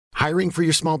Hiring for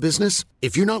your small business?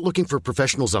 If you're not looking for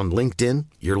professionals on LinkedIn,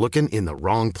 you're looking in the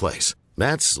wrong place.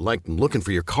 That's like looking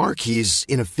for your car keys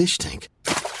in a fish tank.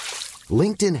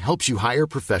 LinkedIn helps you hire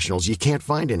professionals you can't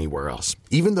find anywhere else,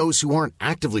 even those who aren't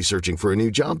actively searching for a new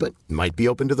job but might be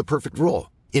open to the perfect role.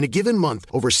 In a given month,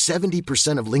 over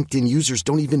 70% of LinkedIn users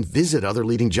don't even visit other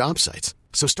leading job sites.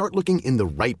 So start looking in the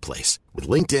right place. With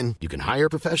LinkedIn, you can hire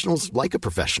professionals like a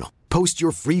professional. Post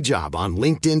your free job on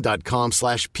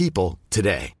linkedin.com/people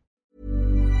today.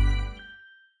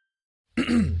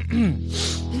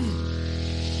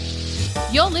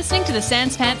 You're listening to the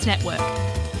Sans Pants Network.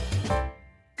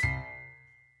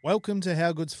 Welcome to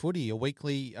How Good's Footy, a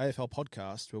weekly AFL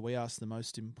podcast where we ask the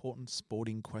most important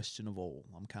sporting question of all.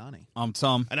 I'm Carney. I'm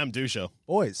Tom. And I'm Dusha.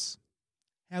 Boys,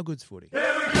 how good's footy? Here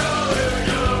we go, here we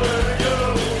go, here we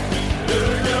go. Here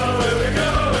we go, here we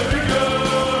go, here we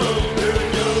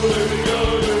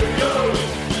go.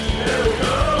 Here we go, here we go, here we go. Here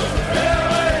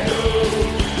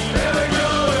we go, here we go. Here we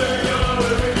go, here we go,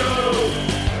 here we go.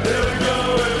 Here we go,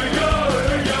 here we go, here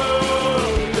we go.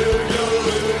 Here we go,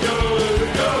 here we go, here we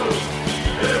go.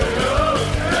 Here we go,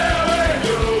 here we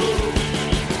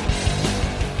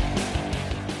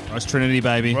go. Roast Trinity,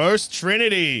 baby. Roast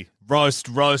Trinity. Roast,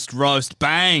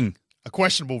 bang. A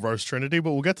questionable roast Trinity,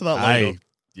 but we'll get to that Hey. later.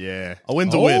 Yeah. A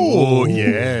win's a win. Oh,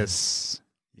 yes.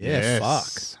 Yeah,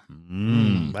 Yes.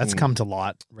 That's come to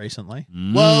light recently.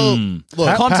 Well, look,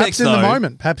 Perhaps context, in the though.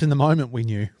 moment. Perhaps in the moment we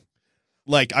knew.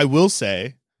 like I will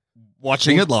say,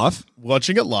 Watching it live.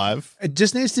 watching it live, It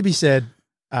just needs to be said,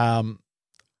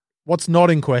 what's not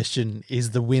in question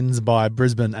is the wins by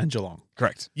Brisbane and Geelong.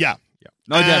 Correct. yeah.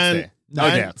 No doubts And- there. No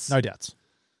doubts. No doubts.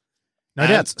 No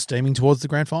And- doubts. Steaming towards the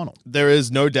grand final. There is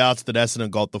no doubt that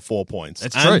Essendon got the 4 points.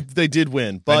 That's and true. They did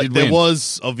win, but did there win.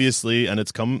 was obviously, and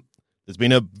there's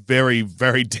been a very,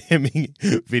 very damning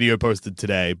video posted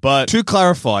today. But To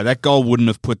clarify, that goal wouldn't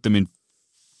have put them in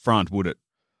front, would it?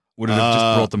 Would it have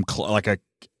just brought them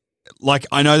like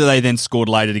I know that they then scored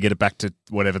later to get it back to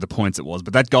whatever the points it was,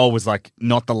 but that goal was like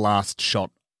not the last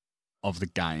shot of the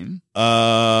game.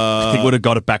 I think would have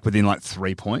got it back within like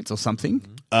 3 points or something.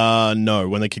 no,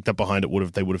 when they kicked up behind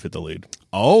it, they would have hit the lead.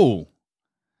 Oh,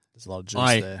 There's a lot of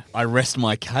juice there. I rest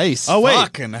my case. Oh, wait.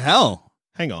 Fucking hell!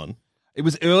 Hang on. It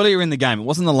was earlier in the game. It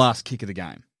wasn't the last kick of the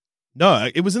game. No,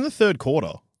 it was in the third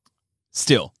quarter.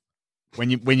 Still, when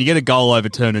you get a goal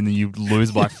overturned and then you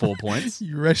lose by 4 points,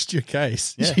 You rest your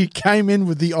case. Yeah. You came in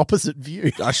with the opposite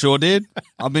view. I sure did.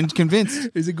 I've been convinced.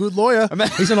 He's a good lawyer.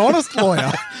 He's an honest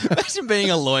lawyer. Imagine being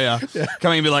a lawyer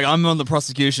coming and be like, I'm on the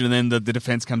prosecution, and then the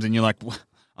defense comes in. You're like,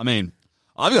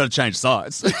 I've got to change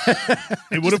sides.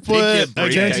 It would have pick your put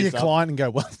briefcase Turn to your up. client and go,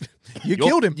 well, you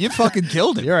killed him. You fucking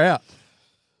killed him. You're out.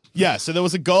 Yeah, so there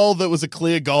was a goal that was a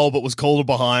clear goal but was called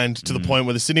behind to the point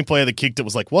where the Sydney player that kicked it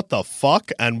was like, what the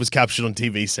fuck? And was captured on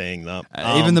TV saying that.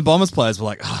 Even the Bombers players were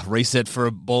like, reset for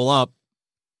a ball up.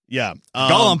 Yeah.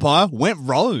 Goal umpire went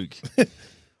rogue.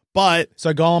 But,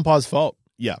 So goal umpire's fault.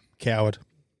 yeah. Coward.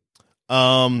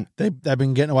 Um, They've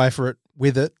been getting away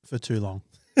with it for too long.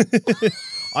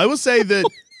 I will say that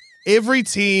every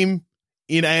team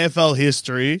in AFL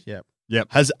history Yep.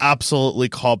 has absolutely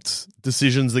copped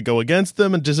decisions that go against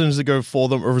them and decisions that go for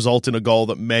them or result in a goal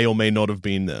that may or may not have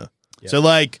been there. Yep. So,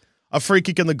 like, a free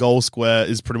kick in the goal square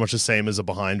is pretty much the same as a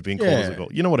behind being called as a Yeah. goal.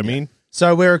 You know what I mean?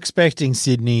 So we're expecting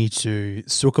Sydney to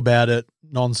sook about it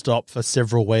non-stop for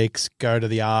several weeks, go to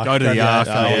the Arc. Go to the Arc,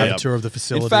 Have yeah. a tour of the In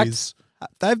facilities.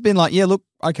 fact, they've been like, yeah, look,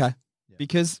 okay.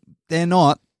 Because they're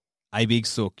not a big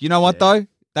sook. You know what, though?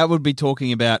 That would be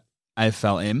talking about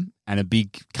AFLM and a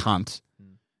big cunt.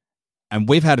 And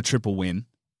we've had a triple win,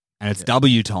 and it's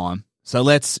W time. So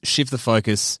let's shift the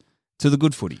focus to the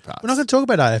good footy part. We're not going to talk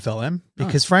about AFLM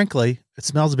because, frankly, it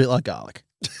smells a bit like garlic.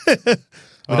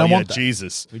 We don't want that.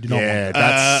 Jesus. We do not want that.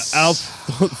 that's Our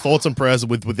thoughts and prayers are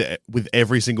with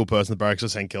every single person that barracks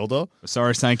at St Kilda.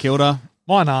 Sorry, St Kilda.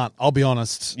 Mine aren't. I'll be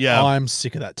honest. Yeah. I'm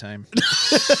sick of that team.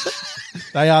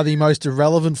 They are the most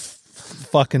irrelevant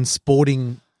fucking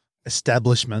sporting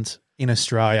establishment in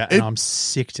Australia, and I'm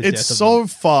sick to death It's of so them.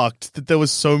 fucked that there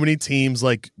was so many teams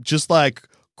just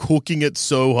cooking it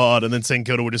so hard, and then St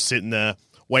Kilda were just sitting there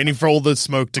waiting for all the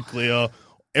smoke to clear,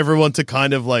 everyone to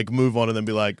kind of move on and then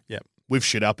be like, Yep. we've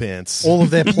shit our pants. All of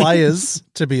their players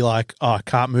to be like, oh, I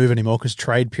can't move anymore because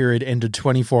trade period ended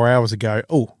 24 hours ago.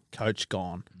 Oh, coach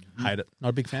gone. Hate it. Not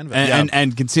a big fan of it.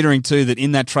 And considering, too, that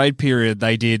in that trade period,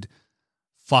 they did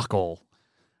fuck all.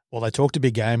 Well, they talked a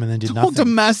big game and then did Talked a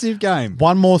nothing. massive game.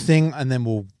 One more thing, and then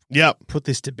we'll Yep. put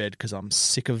this to bed because I'm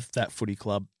sick of that footy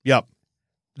club. Yep.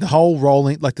 The whole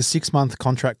rolling, like the 6-month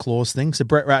contract clause thing. So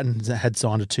Brett Ratton had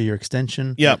signed a 2-year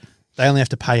extension. Yep. they only have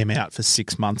to pay him out for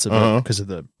 6 months of it because of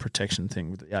the protection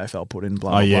thing that the AFL put in.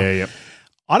 Blah, blah, blah. yeah.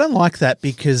 I don't like that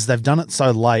because they've done it so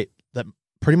late that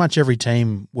pretty much every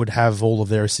team would have all of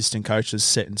their assistant coaches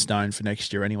set in stone for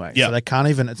next year anyway. Yeah. So they can't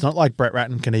even, it's not like Brett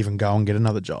Ratton can even go and get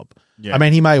another job. Yeah. I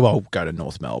mean, he may well go to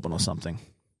North Melbourne or something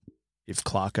if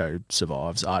Clarko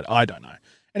survives. I don't know.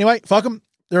 Anyway, fuck them.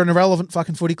 They're an irrelevant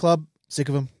fucking footy club. Sick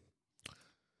of them.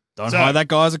 Don't So- hire that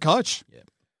guy as a coach.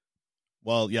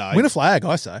 Well, yeah. Win a flag,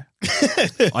 I say.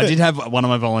 I did have one of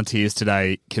my volunteers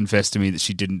today confess to me that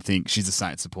she didn't think she's a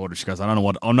Saints supporter. She goes, I don't know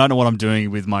what I'm doing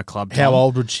with my club. How Tom."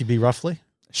 old would she be roughly?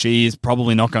 She is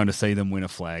probably not going to see them win a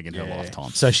flag in her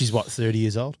lifetime. So she's what, 30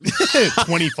 years old?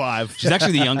 25. She's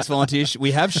actually the youngest volunteer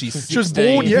we have. She's 16. She was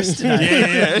born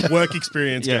yesterday. Yeah. Work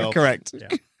experience, Yeah, girl. correct.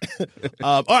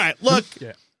 All right, look.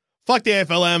 Yeah. Fuck the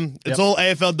AFLM. It's all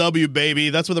AFLW, baby.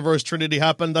 That's where the Roast Trinity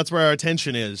happened. That's where our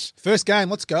attention is. First game,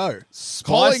 let's go.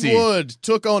 Spicy. Collingwood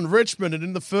took on Richmond, and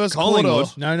in the first Collingwood?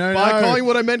 quarter... No. By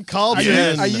Collingwood, I meant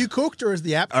Carlton. Are you cooked or is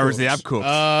the app Or is the cooked?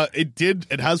 app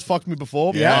cooked? It has fucked me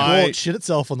before. The app I- bought shit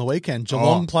itself on the weekend.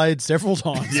 Geelong played several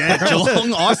times. Yeah,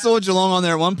 Geelong. I saw Geelong on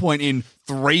there at one point in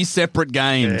 3 separate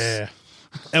games. Yeah.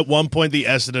 At one point, the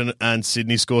Essendon and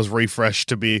Sydney scores refreshed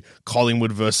to be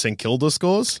Collingwood versus St Kilda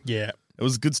scores. Yeah. It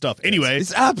was good stuff. Anyway,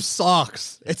 This app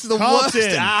sucks. It's the Carlton.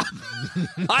 worst app.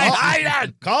 I hate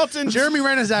it. Carlton... Jeremy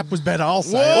Renner's app was better, I'll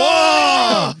say.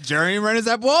 Whoa! Jeremy Renner's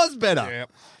app was better. At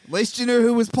least you knew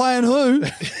who was playing who.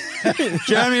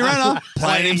 Jeremy Renner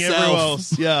playing everyone himself.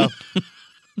 else. Yeah.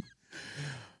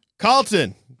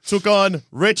 Carlton took on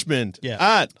Richmond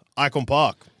at Icon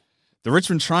Park. The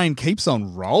Richmond train keeps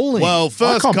on rolling. Well,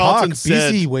 first Icon Carlton Park,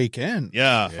 said... busy weekend.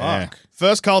 Yeah. Yeah.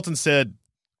 First Carlton said,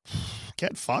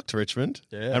 get fucked, Richmond.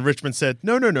 Yeah. And Richmond said,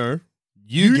 no.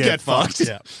 you get get fucked. fucked.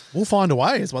 Yeah. We'll find a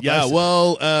way, is what Yeah, they said.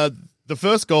 well, the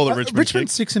first goal that Richmond Richmond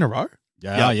kicked... 6 in a row.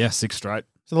 Yeah, 6 straight.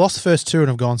 So they lost the first 2 and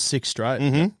have gone 6 straight.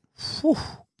 Mhm.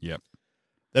 Yep.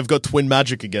 They've got twin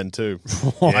magic again, too.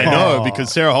 I know,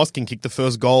 because Sarah Hosking kicked the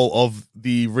first goal of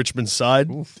the Richmond side,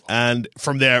 and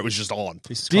from there it was just on.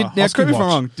 Now, correct me if I'm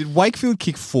wrong. Did Wakefield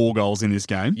kick 4 goals in this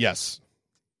game? Yes.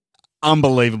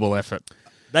 Unbelievable effort.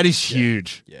 That is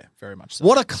huge. Yeah, very much so.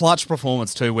 What a clutch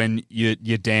performance too when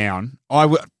you're down.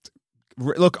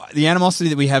 Look, the animosity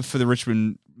that we have for the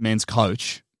Richmond men's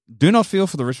coach, do not feel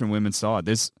for the Richmond women's side.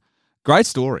 There's great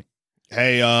story.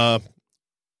 Hey,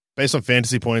 based on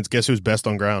fantasy points, guess who's best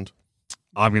on ground?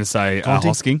 I'm going to say Conti?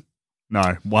 Hosking.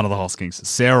 No, one of the Hoskings.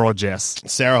 Sarah or Jess.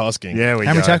 Sarah Hosking. Yeah, we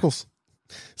How go. many tackles?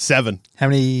 7. How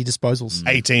many disposals?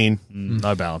 18.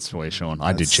 No balance for you, Sean.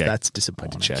 I did check. That's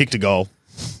disappointing. check. Kicked a goal.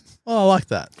 Oh, I like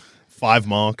that. 5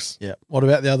 marks. Yeah. What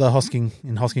about the other Hosking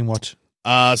in Hosking Watch?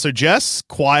 So Jess,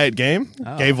 quiet game.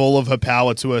 Gave all of her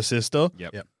power to her sister.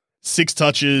 Yep. 6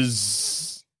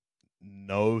 touches,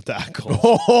 no tackle.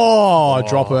 Oh,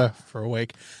 drop her for a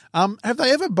week. Have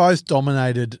they ever both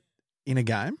dominated in a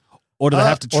game? Or do they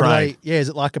have to Or do trade? is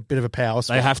it like a bit of a power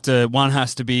swap? They have to. One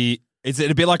has to be. Is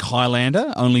it a bit like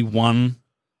Highlander? Only one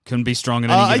can be strong at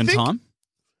any I given think- time.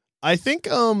 I think,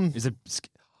 Is it?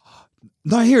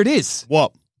 No, here it is.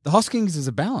 what? The Hoskings is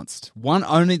a balanced. One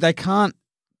only. They can't.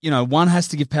 One has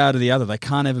to give power to the other. They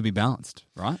can't ever be balanced,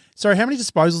 right? Sorry, how many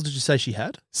disposals did you say she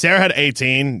had? Sarah had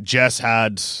 18. Jess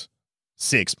had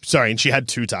 6. Sorry, and she had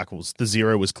 2 tackles. The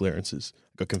 0 was clearances.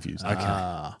 Got confused.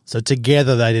 Okay. So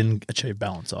together they didn't achieve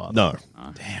balance either. No.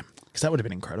 Damn. Because that would have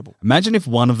been incredible. Imagine if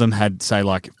one of them had, say,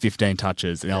 like 15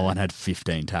 touches, and the other one had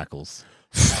 15 tackles.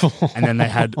 And then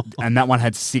and that one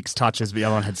had 6 touches, but the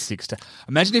other one had 6.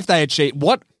 Imagine if they achieved,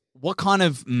 what kind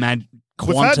of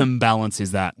quantum balance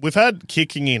is that? We've had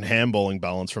kicking and handballing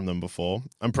balance from them before.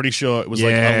 I'm pretty sure it was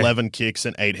Yeah. like 11 kicks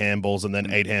and 8 handballs, and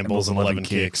then 8 handballs and 11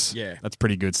 kicks. Yeah. That's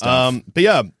pretty good stuff. But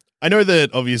yeah, I know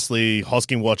that obviously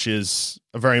Hosking Watch is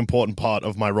a very important part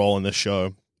of my role in this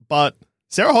show, but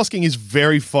Sarah Hosking is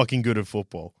very fucking good at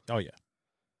football. Oh, yeah.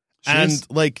 And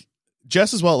like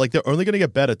Jess as well, like they're only going to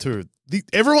get better too.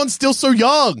 Everyone's still so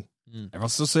young.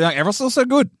 Everyone's still so young. Everyone's still so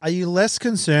good. Are you less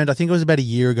concerned? I think it was about a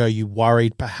year ago you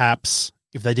worried perhaps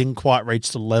if they didn't quite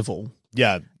reach the level.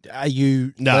 Yeah. Are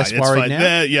you No, less it's worried fine.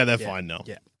 now? They're fine now.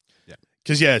 Yeah.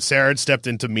 Because, Sarah had stepped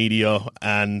into media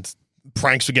and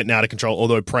pranks were getting out of control,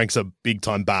 although pranks are big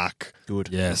time back. Good.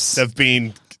 Yes. Their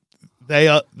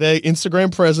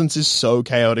Instagram presence is so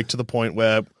chaotic to the point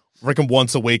where I reckon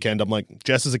once a weekend I'm like,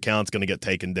 Jess's account's going to get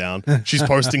taken down. She's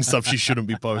posting stuff she shouldn't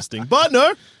be posting. But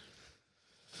no,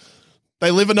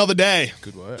 they live another day.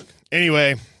 Good work.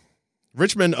 Anyway,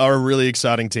 Richmond are a really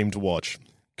exciting team to watch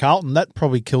Carlton, that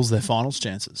probably kills their finals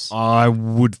chances. I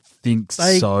would think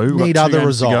They so. We've got need 2 other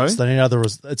games to go. results. They need other.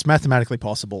 It's mathematically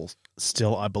possible.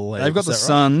 Still, I believe They've got Is the that right?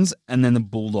 Suns and then the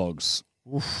Bulldogs.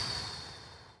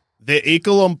 They're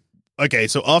equal on. Okay,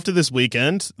 so after this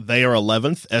weekend, they are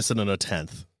 11th. Essendon are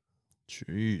 10th.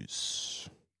 Jeez.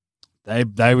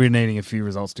 They were needing a few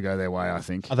results to go their way, I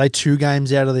think. Are they 2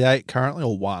 games out of the 8 currently,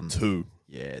 or 1? 2.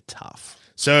 Yeah, tough.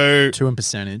 So 2 in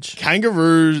percentage.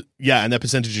 Kangaroos, yeah, and their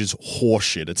percentage is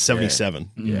horseshit. It's 77.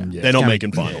 Yeah. They're not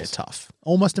making Yeah, finals. tough.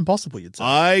 Almost impossible, you'd say.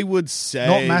 I would say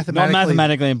Not mathematically. Not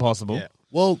mathematically impossible. Yeah.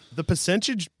 Well, the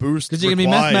percentage boost Because you can be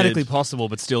required- mathematically possible,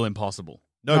 but still impossible.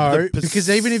 No, No, the per- because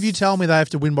even if you tell me they have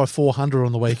to win by 400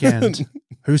 on the weekend,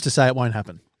 who's to say it won't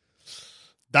happen?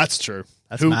 that's true.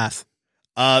 That's math.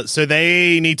 So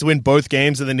they need to win both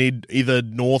games, and they need either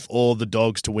North or the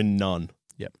Dogs to win none.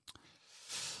 Yep.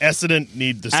 Essendon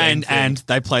need the same thing. And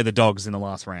they play the Dogs in the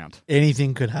last round.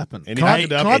 Anything could happen. Anything Can I, could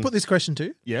can I happen. put this question to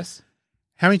you? Yes.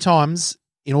 How many times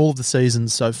in all of the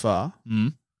seasons so far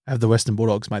Mm. have the Western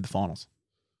Bulldogs made the finals?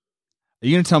 Are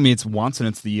you going to tell me it's once and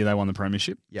it's the year they won the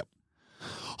premiership? Yep.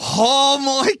 Oh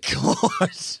my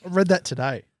gosh! I read that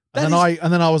today. That And is-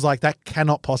 then I was like, that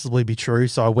cannot possibly be true.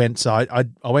 So I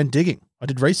went digging. I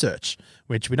did research,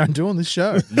 which we don't do on this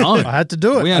show. No. I had to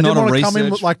do it. We are I didn't not a want to come in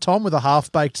research- with, like Tom with a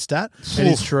half-baked stat. It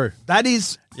is true. That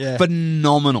is Yeah.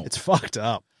 phenomenal. It's fucked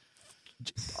up.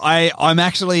 I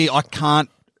can't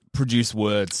produce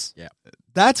words. Yeah.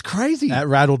 That's crazy. That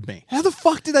rattled me. How the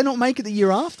fuck did they not make it the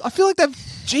year after? I feel like they've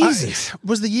Jesus.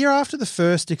 Was the year after the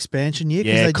first expansion year?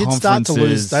 Because Yeah, they did start to lose.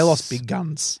 conferences. They lost big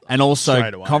guns. And also,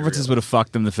 Straight away, conferences really. would have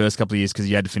fucked them the first couple of years because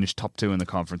you had to finish top 2 in the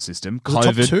conference system. Was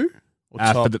it top 2?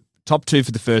 Or for the top 2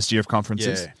 for the first year of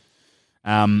conferences.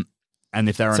 Yeah. And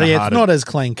if they're So in a yeah, harder, it's not as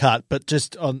clean cut, but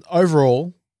just on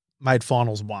overall made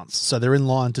finals once. So they're in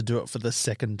line to do it for the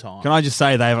second time. can I just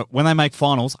say when they make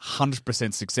finals,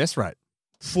 100% success rate.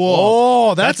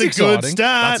 Oh, that's a good stat.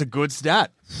 That's a good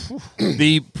stat.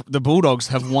 the Bulldogs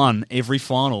have won every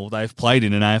final they've played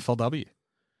in an AFLW.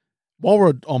 While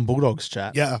we're on Bulldogs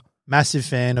chat, Yeah. massive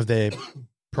fan of their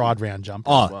Pride round jumper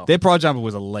Oh, as well. their pride jumper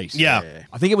was elite. Yeah.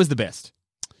 I think it was the best.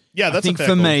 Yeah, that's I think a fair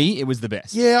for call. me, it was the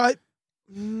best. Yeah,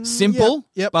 Simple,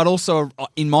 Yep. but also,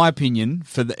 in my opinion,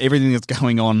 for everything that's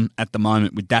going on at the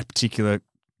moment with that particular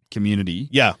community,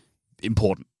 Yeah.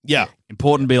 important. Yeah.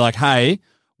 Important to be like, hey,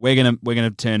 we're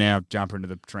gonna turn our jumper into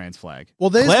the trans flag. Well,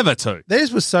 there's- clever too.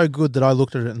 Theirs was so good that I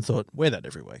looked at it and thought, wear that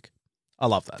every week. I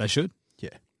love that. They should. Yeah.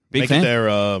 Big Make fan. it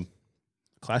their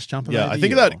Clash jumper. yeah, I maybe,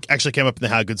 think or- that actually came up in the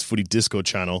How Good's Footy Discord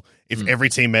channel. If every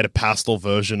team made a pastel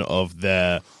version of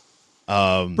their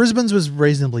Brisbane's was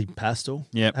reasonably pastel.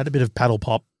 Yep. Had a bit of paddle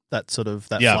pop, that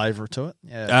Yeah. flavour to it.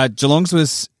 Yeah. Geelong's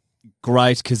was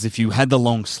great because if you had the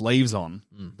long sleeves on,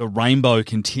 the rainbow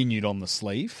continued on the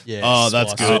sleeve. Yeah. Oh,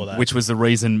 that's I good. saw that. Which was the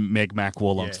reason Meg Mac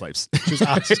wore long Yeah. sleeves. She was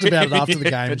asked about it after the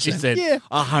game. But and she said, yeah.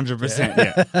 100%.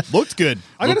 Yeah. looked good.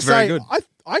 I got to looked very say, good.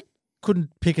 I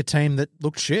couldn't pick a team that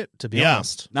looked shit, to be Yeah.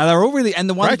 honest. No, they were all really, and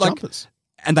the ones Great like, jumpers.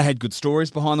 and they had good stories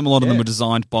behind them. A lot of them Yeah. were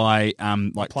designed by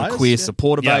like Players, the queer yeah.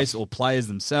 supporter Yeah. base or players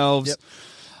themselves. Yep.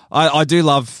 I do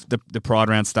love the Pride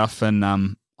Round stuff,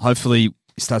 and hopefully you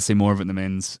start to see more of it in the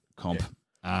men's comp.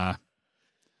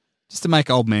 Just to make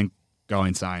old men go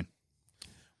insane.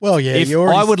 Well, yeah, If you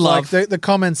already, I would like, love- the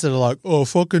comments that are like, "Oh,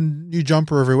 fucking new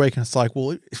jumper every week," and it's like,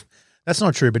 well, that's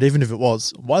not true. But even if it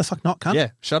was, why the fuck not? Cunt? Yeah,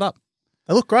 shut up.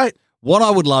 They look great. What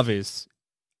I would love is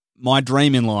my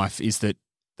dream in life is that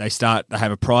they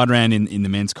have a Pride Round in the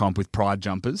men's comp with Pride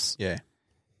jumpers, Yeah,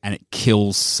 and it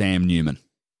kills Sam Newman.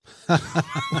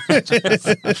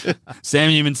 Sam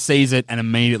Newman sees it and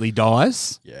immediately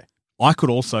dies. yeah. I could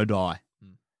also die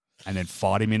and then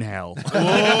fight him in hell.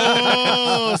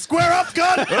 Oh, square up,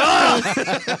 gun!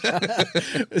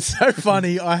 It's so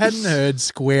funny. I hadn't heard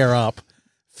 "square up"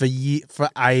 for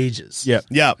ages. Yeah.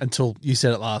 Yeah. Until you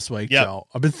said it last week, Yep. Joel.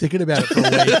 I've been thinking about it for a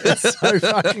week. It's so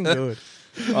fucking good.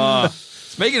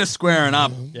 Speaking of squaring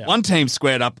up, Yeah. one team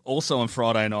squared up also on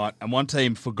Friday night, and one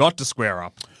team forgot to square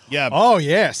up. Yeah. Oh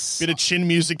yes, Bit of chin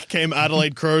music came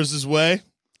Adelaide Crows' way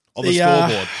on the, the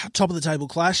scoreboard. top of the table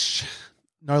clash.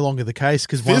 No longer the case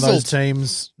because one of those Fizzled.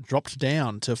 teams dropped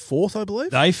down to fourth, I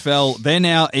believe. They fell. They're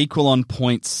now equal on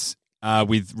points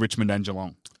with Richmond and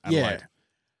Geelong. Yeah, Adelaide.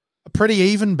 a pretty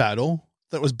even battle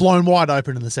that was blown wide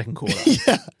open in the second quarter.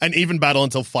 Yeah. An even battle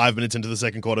until 5 minutes into the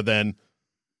second quarter, then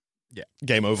Yeah.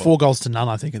 game over. 4-0 in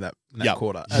that think in that Yeah.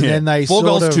 quarter, and then they 4 sort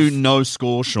goals of, to no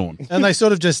score, Sean. and they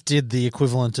sort of just did the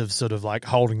equivalent of sort of like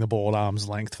holding the ball at arm's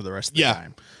length for the rest of the Yeah.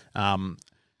 game.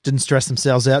 Didn't stress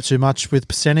themselves out too much with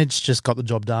percentage, just got the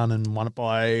job done and won it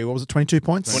by, what was it, 22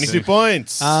 points? 22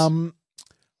 points. I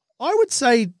would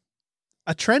say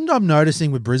a trend I'm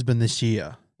noticing with Brisbane this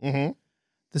year, Mm-hmm.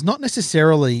 there's not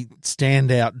necessarily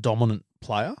standout dominant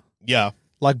player. Yeah.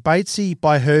 Like Batesy,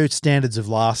 by her standards of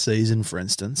last season, for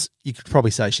instance, you could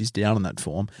probably say she's down in that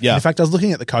form. Yeah. In fact, I was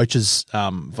looking at the coaches'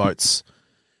 votes.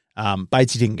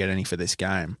 Batesy didn't get any for this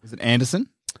game. Is it Anderson?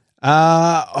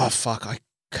 I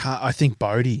can't. I think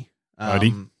Bodie.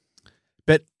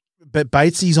 But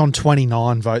Batesy's on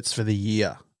 29 votes for the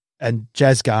year, and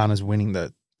Jazz Garner's winning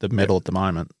the medal at the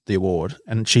moment, the award,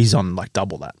 and she's on like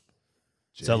double that.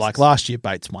 So like last year,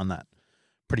 Bates won that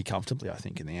pretty comfortably, I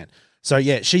think, in the end. So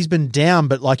yeah, she's been down,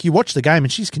 but like you watch the game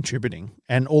and she's contributing,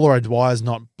 and Ola O'Dwyer's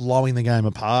not blowing the game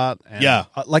apart. And, Yeah.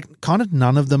 like kind of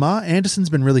none of them are. Anderson's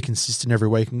been really consistent every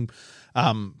week, and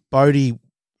Bodie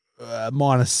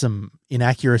minus some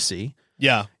inaccuracy.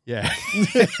 Yeah. Yeah,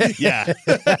 Yeah.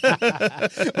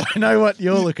 I know what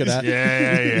you're looking at.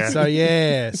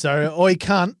 Yeah. So oi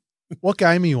cunt, what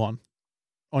game are you on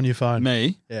your phone?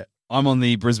 Me? Yeah. I'm on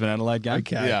the Brisbane Adelaide game.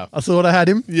 Okay. Yeah. I thought I had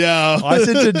him. Yeah. I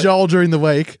said to Joel during the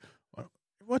week,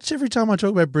 watch every time I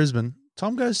talk about Brisbane,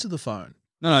 Tom goes to the phone.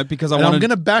 No, because And I I'm wanted going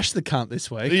to bash the cunt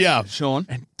this week. Yeah. Sean.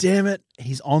 And damn it,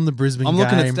 he's on the Brisbane I'm game.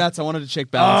 looking at stats. I wanted to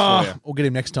check balance for you. We'll get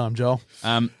him next time, Joel.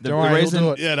 The Don't worry, we'll reason,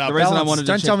 do it. Yeah, no, the reason I Balance. wanted to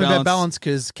Don't check tell me balance, about balance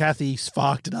because Kathy's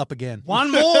fucked it up again.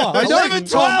 One more. I know. 11,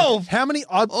 12. How many?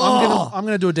 I'm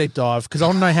gonna do a deep dive because I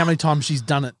want to know how many times she's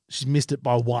done it. She's missed it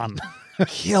by one.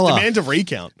 Killer. Demand a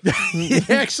recount. Yeah,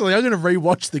 actually, I'm going to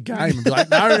rewatch the game and be like,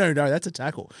 no, that's a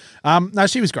tackle. No,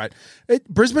 she was great.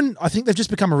 Brisbane, I think they've just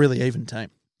become a really even team.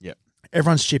 Yep.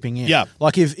 Everyone's chipping in. Yeah.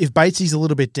 Like if Batesy's a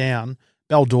little bit down,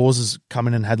 Belle Dawes has come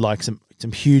in and had like some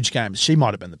huge games. She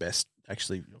might have been the best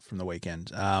actually from the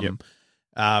weekend.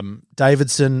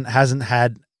 Davidson hasn't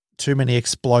had too many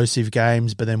explosive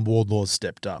games, but then Wardlaw's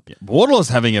stepped up. Yeah. Wardlaw's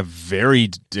having a very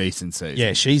decent season.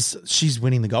 Yeah, she's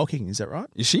winning the goal kicking. Is that right?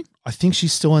 Is she? I think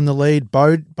she's still in the lead.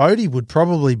 Bodie would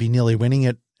probably be nearly winning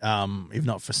it, if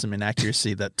not for some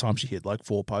inaccuracy that time she hit like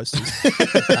 4 posters.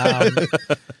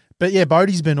 But yeah,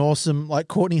 Bodie's been awesome. Like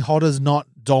Courtney Hodder's not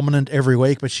dominant every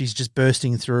week, but she's just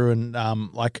bursting through. And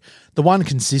like the one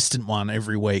consistent one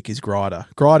every week is Grider.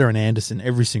 Grider and Anderson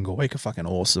every single week are fucking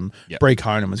awesome. Yep. Bree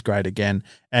Conan was great again.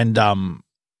 And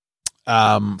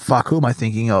fuck, who am I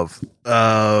thinking of?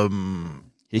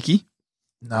 Hickey?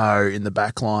 No, in the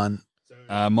back line.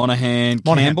 Monaghan,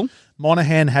 Campbell?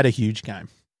 Monaghan had a huge game.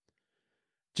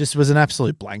 Just was an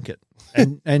absolute blanket.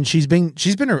 And she's been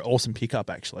an awesome pickup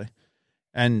actually.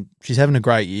 And she's having a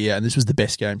great year, and this was the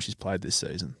best game she's played this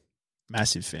season.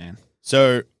 Massive fan.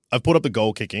 So I've put up the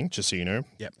goal kicking, just so you know.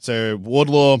 Yep. So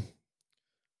Wardlaw,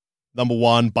 number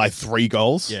 1 by 3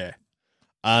 goals. Yeah.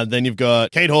 Then you've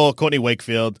got Kate Hall, Courtney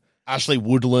Wakefield, Ashley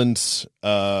Woodland. She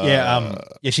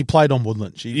played on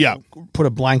Woodland. She Yeah. put a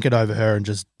blanket over her and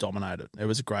just dominated. It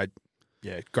was great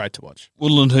to watch.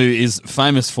 Woodland, who is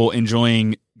famous for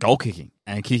enjoying goal kicking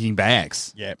and kicking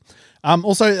bags. Yeah.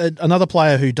 Also, another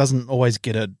player who doesn't always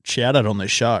get a shout out on this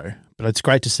show, but it's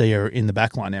great to see her in the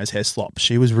back line now is Heslop.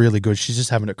 She was really good. She's just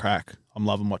having a crack. I'm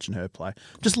loving watching her play.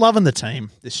 Just loving the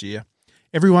team this year.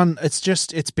 Everyone,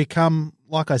 it's become,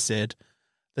 like I said,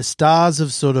 the stars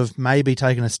have sort of maybe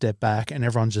taken a step back and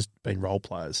everyone's just been role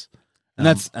players. And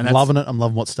that's loving it. I'm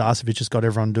loving what Starcevic has got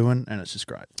everyone doing, and it's just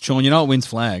great. Sean, you know what wins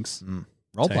flags?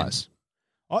 Role Teams. players.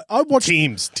 I watched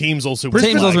Teams also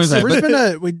Brisbane. Teams also wins that, but-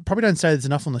 Brisbane, we probably don't say there's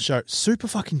enough on the show. Super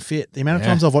fucking fit. The amount of Yeah.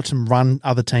 times I've watched them run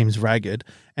other teams ragged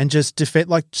and just defend,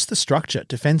 like just the structure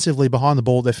defensively behind the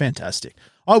ball. They're fantastic.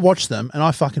 I watch them and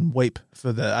I fucking weep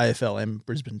for the AFLM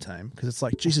Brisbane team because it's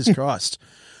like Jesus Christ,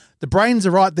 the brains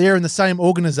are right there in the same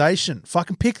organisation.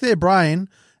 Fucking pick their brain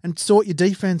and sort your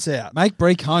defense out. Make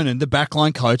Bree Conan the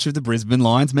backline coach of the Brisbane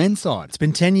Lions men's side. It's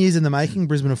been 10 years in the making.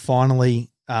 Brisbane have finally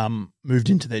moved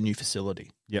into their new facility.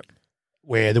 Yep.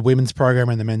 Where the women's program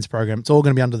and the men's program, it's all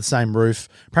going to be under the same roof.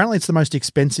 Apparently, it's the most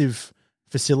expensive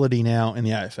facility now in the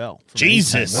AFL.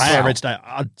 Jesus. That's what I Wow. read today.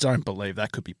 I don't believe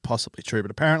that could be possibly true,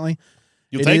 but apparently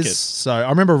You'll take is. it. So I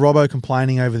remember Robbo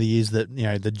complaining over the years that, you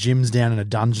know, the gym's down in a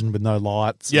dungeon with no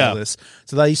lights. And Yeah. all this.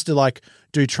 So they used to like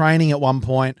do training at one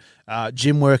point,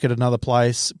 gym work at another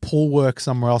place, pool work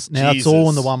somewhere else. Now it's all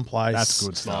in the one place. That's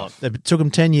good stuff. It took them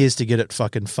 10 years to get it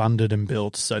fucking funded and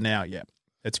built. So now, yeah,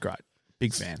 it's great.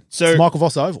 Big fan. So- It's Michael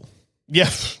Voss Oval. Yeah.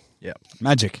 Yeah.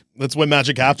 Magic. That's where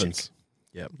magic happens.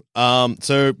 Yeah.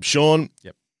 So Sean,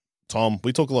 Yep. Tom,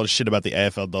 we talk a lot of shit about the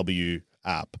AFLW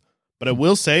app, but I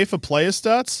will say for player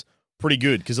stats, pretty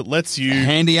good because it lets you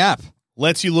Handy app.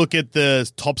 look at the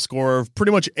top scorer of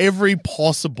pretty much every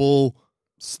possible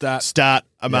stat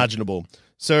imaginable.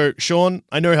 So Sean,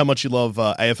 I know how much you love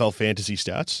AFL fantasy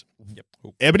stats. Yep.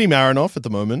 Ebony Marinoff at the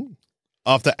moment,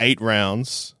 after 8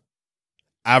 rounds,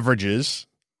 averages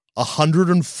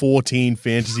 114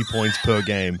 fantasy points per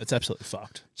game. It's absolutely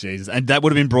fucked. Jesus. And that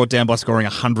would have been brought down by scoring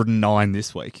 109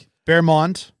 this week. Bear in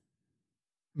mind,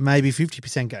 maybe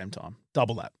 50% game time.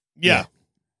 Double that. Yeah.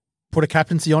 Put a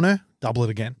captaincy on her, double it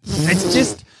again. It's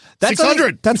just... That's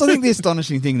 600. That's, I think, the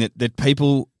astonishing thing that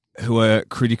people who are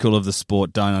critical of the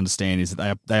sport don't understand is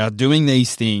that they are doing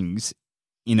these things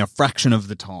in a fraction of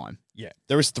the time. Yeah.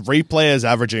 There is 3 players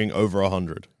averaging over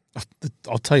 100.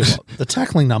 I'll tell you what, the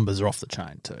tackling numbers are off the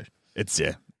chain too. It's,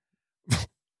 yeah.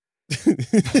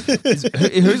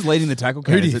 Who's leading the tackle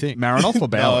count? Who do you Is it think? Bowers or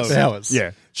Bowers? No. Bowers.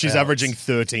 Yeah. She's Bowers. averaging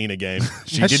 13 a game.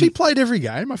 Has she played every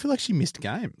game? I feel like she missed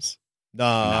games. She's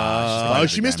played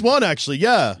she every missed game. one, actually.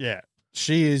 Yeah. Yeah.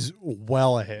 She is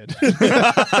well ahead.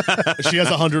 She has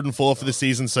 104 for the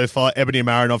season so far. Ebony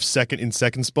Marinov in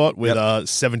second spot with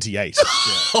 78.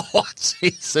 Oh,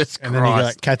 Jesus And then you got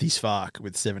Christ. Kathy Spark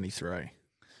with 73.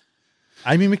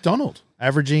 Amy McDonald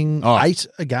averaging Oh. 8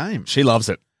 a game. She loves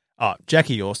it. Oh,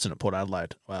 Jackie Austin at Port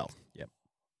Adelaide. Well, yep.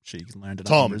 She learned it.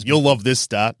 up in Tom, Brisbane. you'll love this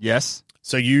stat. Yes.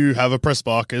 So you have a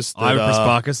Presparkis. I have a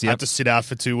Presparkis, yep. Had to sit out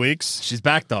for 2 weeks. She's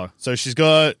back, though. So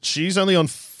she's only on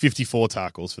 54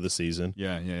 tackles for the season,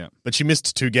 Yeah. but she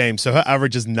missed 2 games. So her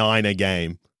average is 9 a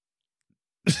game.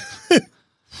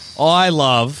 I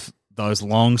love those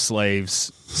long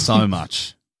sleeves so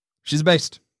much. She's a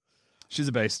beast. She's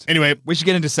a beast. Anyway, We should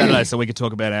get into Saturday so we can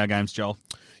talk about our games, Joel.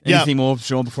 Yeah. Anything more,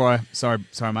 Sean, before I... Sorry,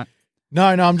 mate. No,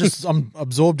 I'm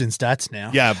absorbed in stats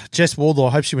now. yeah, Jess Wardlaw,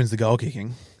 I hope she wins the goal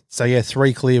kicking. So, yeah,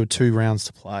 3 clear with 2 rounds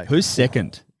to play. Who's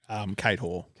second? Kate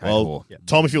Hoare. well,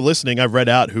 Tom, if you're listening, I've read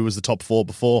out who was the top 4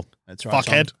 before. That's right.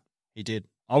 Fuckhead. Tom. He did.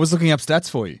 I was looking up stats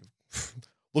for you.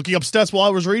 Looking up stats while I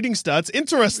was reading stats.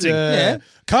 Interesting. Yeah.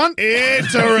 Cunt.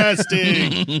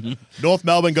 Interesting. North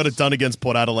Melbourne got it done against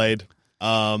Port Adelaide.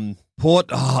 Port,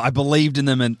 I believed in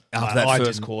them after that I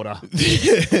first didn't. quarter.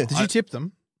 Did you tip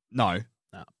them? No.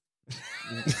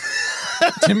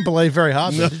 Didn't believe very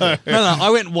hard. Did you? No, I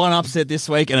went one upset this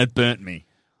week and it burnt me.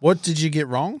 What did you get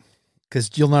wrong? Because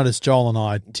you'll notice Joel and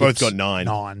I tipped Both got 9.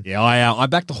 9. Yeah, I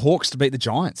backed the Hawks to beat the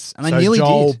Giants, and So I nearly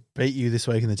Joel did. beat you this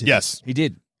week in the tips. Yes, He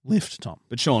did. Lift, Tom.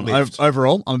 But Sean, Lift.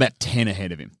 overall, I'm about 10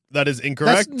 ahead of him. that is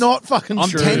incorrect. That's not fucking I'm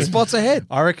true. 10 spots ahead.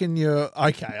 I reckon you're...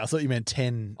 Okay, I thought you meant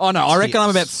 10. Oh, no, I reckon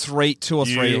I'm about tips. 2 or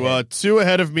 3 You are ahead. 2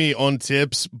 ahead of me on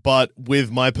tips, but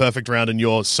with my perfect round and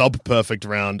your sub-perfect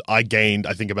round, I gained,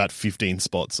 I think, about 15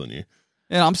 spots on you.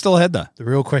 Yeah, I'm still ahead, though. The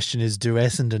real question is, do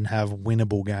Essendon have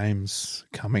winnable games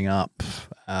coming up?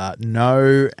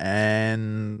 No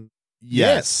and...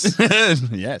 Yes.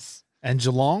 Yes. And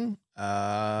Geelong?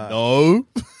 No.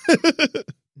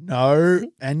 No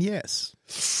and yes.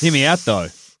 Hear me out, though.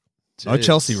 No Jeez.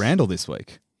 Chelsea Randall this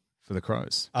week for the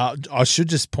Crows. I should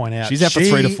just point out She's out for she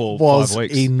 3 to 4, was 5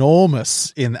 weeks.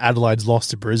 enormous in Adelaide's loss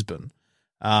to Brisbane.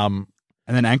 And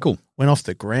then ankle. Went off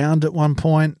the ground at one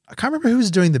point. I can't remember who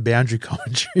was doing the boundary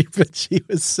commentary, but she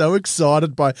was so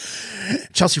excited by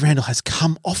Chelsea Randall has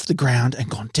come off the ground and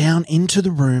gone down into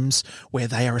the rooms where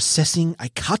they are assessing a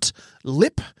cut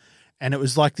lip. And it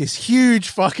was like this huge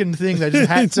fucking thing. They just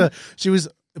had to. She was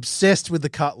obsessed with the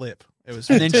cut lip. It was,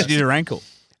 And then she did her ankle.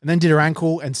 and then did her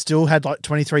ankle and still had like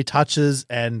 23 touches.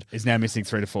 And Is now missing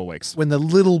 3 to 4 weeks. when the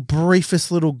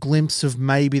briefest little glimpse of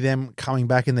maybe them coming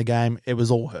back in the game, it was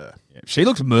all her. Yeah, she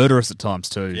looked murderous at times,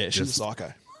 too. Just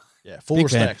psycho. Yeah, full big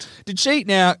fan. respect. Did she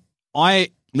now?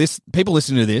 People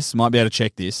listening to this might be able to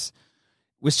check this.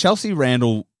 Was Chelsea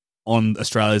Randall on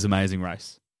Australia's Amazing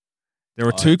Race? There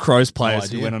were 2 Crows players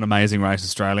who idea. went on Amazing Race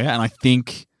Australia, and I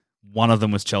think one of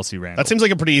them was Chelsea Randall. That seems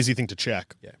like a pretty easy thing to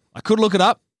check. I could look it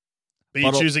up. But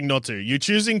you're But- choosing not to. You're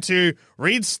choosing to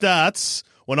read stats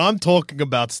when I'm talking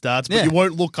about stats, but Yeah. you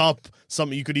won't look up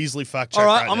something you could easily fact check. All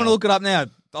right, I'm now. going to look it up now.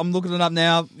 I'm looking it up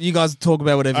now. You guys talk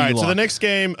about whatever All you right, like. so the next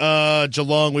game,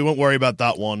 Geelong, we won't worry about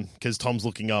that one because Tom's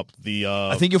looking up the.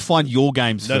 I think you'll find your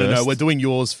games No, first. no, no. We're doing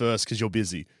yours first because you're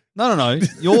busy. No.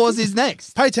 Yours is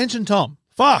next. Pay attention, Tom.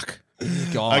 Fuck.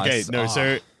 Guys. Okay, no. Oh.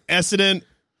 So Essendon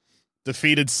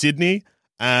defeated Sydney.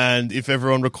 And if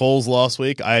everyone recalls last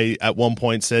week, I at one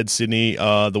point said Sydney,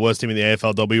 the worst team in the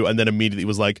AFLW, and then immediately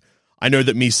was like, I know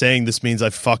that me saying this means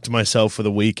I fucked myself for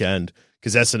the weekend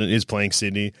because Essendon is playing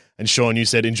Sydney. And Sean, you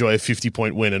said enjoy a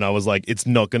 50-point win, and I was like, it's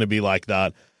not going to be like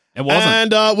that. It wasn't.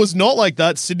 And it was not like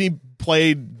that. Sydney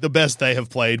played the best they have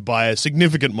played by a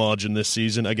significant margin this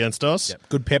season against us.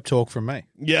 Good pep talk from me.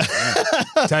 Yeah.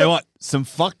 Tell you what, some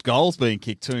fucked goals being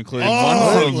kicked too, including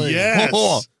Oh, one from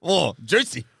yes.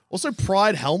 juicy. Also,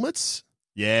 Pride helmets.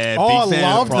 Yeah, Oh, big I fan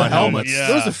of love the Pride helmets. Yeah.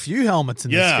 There was a few helmets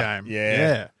in Yeah. this game.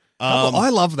 Yeah. I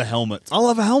love the helmets. I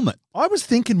love a helmet. I was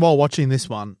thinking while watching this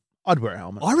one, I'd wear a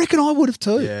helmet. I reckon I would have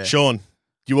too. Yeah. Sean,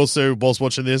 You also, whilst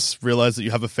watching this, realize that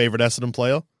you have a favorite Essendon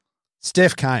player?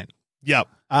 Steph Kane. Yeah.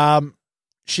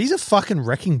 She's a fucking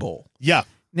wrecking ball. Yeah.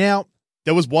 Now,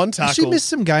 There was one did tackle. she miss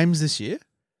some games this year?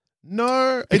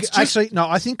 No. It's just, Actually, no,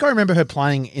 I think I remember her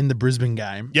playing in the Brisbane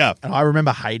game. Yeah. And I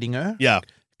remember hating her. Yeah.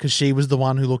 Because she was the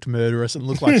one who looked murderous and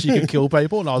looked like she could kill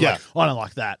people. And I was Yeah. like, I don't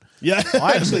like that. Yeah.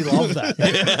 I actually love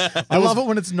that. I love it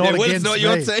when it's not when against it's not me.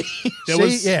 your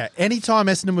team. Anytime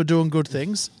Essendon were doing good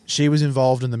things, she was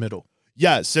involved in the middle.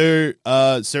 Yeah, so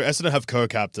Essendon have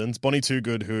co-captains, Bonnie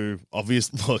Toogood, who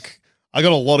obviously look, I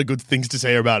got a lot of good things to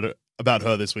say about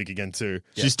her this week again too.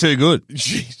 She's too good.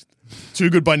 She's too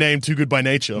good by name, too good by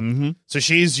nature. Mm-hmm. So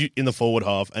she's in the forward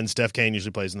half, and Steph Kane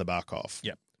usually plays in the back half.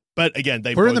 Yep. But again,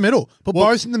 they Put her in the middle. Put Well-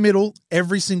 both in the middle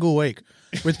every single week.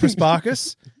 With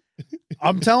Prasparkas,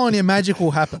 I'm telling you, magic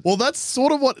will happen. Well, that's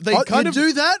sort of what they kind you of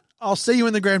do that, I'll see you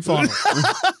in the grand final.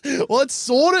 Well, it's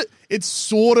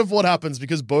sort of what happens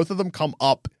because both of them come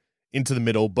up into the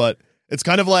middle, but it's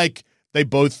kind of like they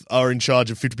both are in charge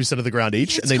of 50% of the ground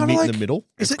each, and It's they kinda meet in like- the middle.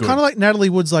 Is It's it good. kind of like Natalie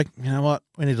Wood's like, you know what?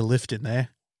 We need a lift in there.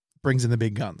 Brings in the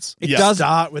big guns. It Yeah. does.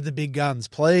 Start with the big guns,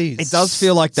 please. It does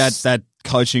feel like that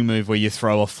coaching move where you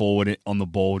throw a forward on the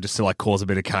ball just to like cause a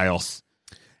bit of chaos.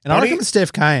 And I Bonnie- reckon with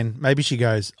Steph Kane, maybe she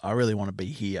goes, I really want to be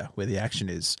here where the action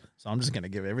is. So I'm just going to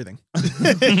give everything.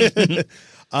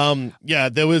 Yeah,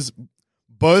 there was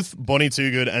both Bonnie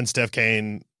Toogood and Steph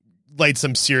Kane laid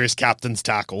some serious captain's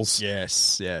tackles.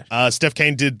 Yes, yeah. Steph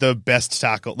Kane did the best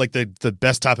tackle, like the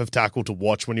best type of tackle to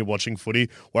watch when you're watching footy,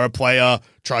 where a player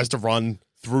tries to run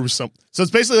through some. So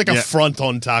it's basically like a Yeah.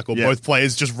 front-on tackle. Yeah. Both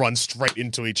players just run straight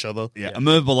into each other. Yeah, a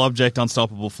movable object,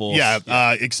 unstoppable force.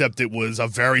 Yeah, except it was a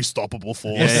very stoppable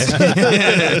force.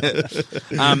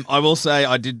 I will say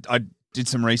I did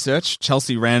some research.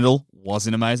 Chelsea Randall was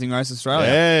in Amazing Race Australia.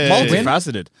 Hey.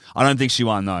 Multifaceted. I don't think she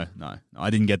won. No, I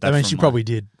didn't get that. I mean, from she my- probably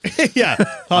did. Yeah,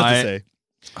 hard I- to say.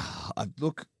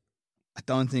 Look, I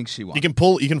don't think she won. You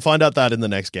can find out that in the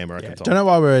next game, I reckon. Tom. Don't know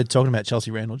why we're talking about Chelsea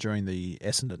Randall during the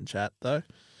Essendon chat, though.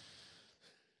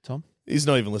 Tom? He's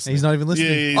not even listening. He's not even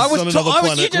listening. Yeah, he's I was. on another You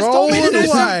planet. just told me to Roll do it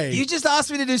some, away. You just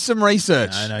asked me to do some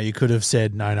research. No, you could have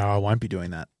said, no, I won't be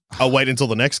doing that. I'll wait until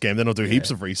the next game, then I'll do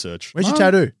heaps of research. Where's your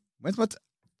tattoo? Where's my?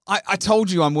 I told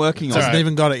you I'm working on Hasn't it.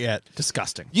 even got it yet.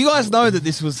 Disgusting. You guys know that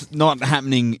this was not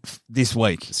happening this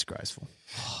week. Disgraceful.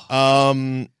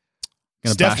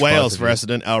 Gonna Steph bash Wales both for of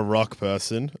you. Essendon, our rock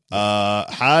person,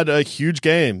 had a huge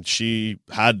game. She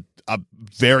had a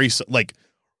very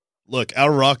look.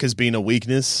 Our rock has been a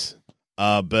weakness,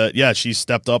 but yeah, she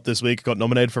stepped up this week. Got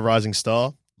nominated for Rising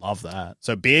Star. Love that.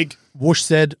 So big. Whoosh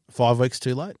said 5 weeks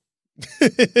too late.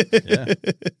 Yeah.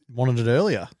 Wanted it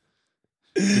earlier.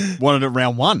 Wanted it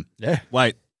round one. Yeah.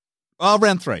 Wait. Oh,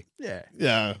 round three. Yeah.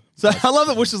 Yeah. So I love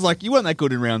that Wish is like, you weren't that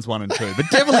good in rounds 1 and 2, but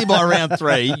definitely by round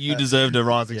 3, you deserved a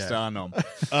Rising Star nom.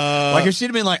 Like if she'd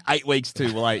have been like 8 weeks too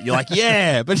late, you're like,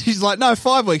 yeah. But she's like, no,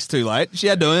 5 weeks too late. She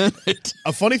had to earn it.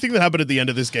 A funny thing that happened at the end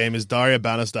of this game is Daria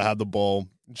Bannister had the ball.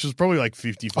 She was probably like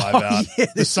 55 out.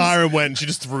 The siren went and she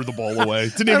just threw the ball away.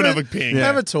 Didn't even have a ping.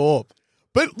 Have a talk.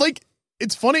 But like,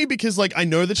 it's funny because like I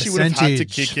know that she would have had to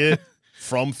Percentage. kick it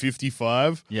from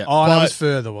 55. Yeah. Oh, no, it But- was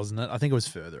further, wasn't it? I think it was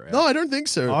further out. No, I don't think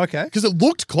so. Oh, okay. Because it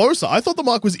looked closer. I thought the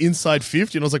mark was inside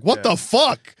 50, and I was like, what the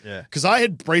fuck? Yeah. Because I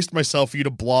had braced myself for you to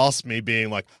blast me, being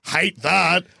like, hate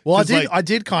that. Well, I 'Cause, did. like, I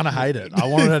did kind of hate it. I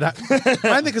wanted it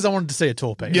mainly because I wanted to see a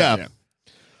torpedo. yeah.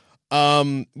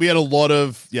 We had a lot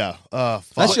of, fuck.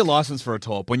 That's your license for a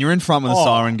top. When you're in front when the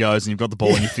siren goes and you've got the ball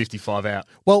and you're 55 out.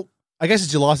 Well, I guess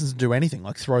it's your license to do anything,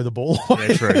 like throw the ball.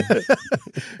 Yeah, true.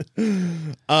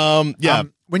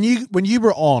 When you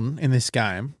were on in this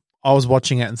game, I was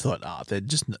watching it and thought,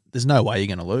 there's no way you're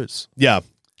going to lose. Yeah.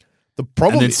 The And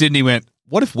problem then is, Sydney went,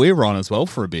 what if we're on as well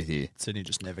for a bit here? Sydney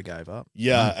just never gave up.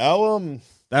 our, I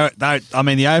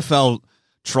mean, the AFL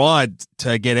tried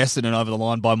to get Essendon over the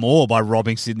line by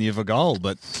robbing Sydney of a goal,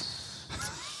 but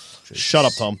shut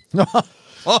up, Tom.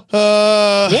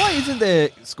 why isn't there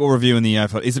score review in the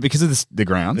AFL? Is it because of the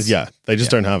grounds? Yeah, they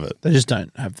just don't have it. They just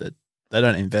don't have they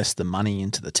don't invest the money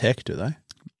into the tech, do they?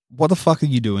 What the fuck are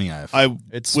you doing, AFL? I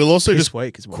It's will also piss just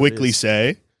weak is what it quickly is.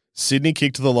 say Sydney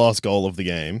kicked the last goal of the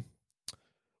game,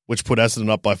 which put Essendon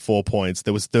up by 4 points.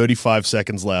 There was 35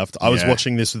 seconds left. I was Yeah.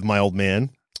 watching this with my old man,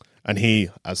 and he,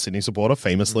 as Sydney supporter,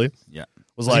 famously, Yeah.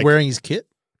 was Was he like, wearing his kit?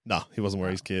 "Nah, he wasn't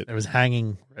wearing his kit. It was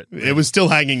hanging. It was still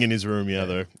hanging in his room, yeah,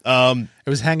 though." It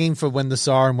was hanging for when the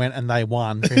siren went and they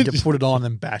won, for him to put it on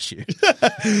and bash you.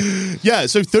 Yeah,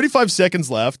 so 35 seconds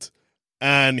left,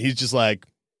 and he's just like,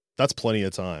 "That's plenty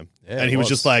of time." Yeah, and it he was was.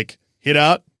 just like, "Hit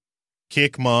out,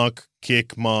 kick, mark,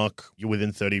 you're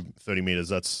within 30 meters.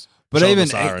 That's But Shot even the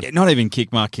siren. not even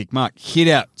kick mark, hit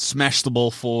out, smash the ball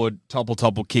forward, topple,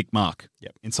 kick mark.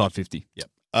 Yep. Inside 50. Yep.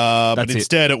 But That's it.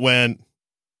 instead it went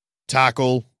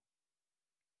tackle,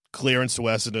 clearance to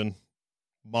Essendon,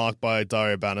 marked by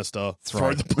Dario Bannister,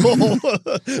 throw the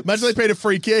ball. Imagine they paid a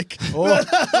free kick.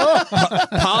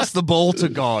 Pass the ball to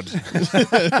God.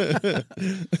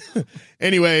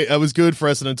 Anyway, it was good for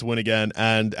Essendon to win again,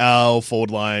 and our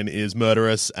forward line is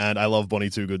murderous, and I love Bonnie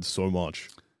Too Good so much.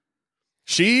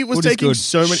 She was Good is taking good.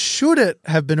 so many. Should it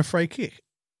have been a free kick?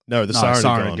 No, the No, siren,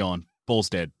 siren had had gone. gone. Ball's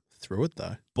dead. Threw it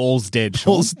though. Ball's dead.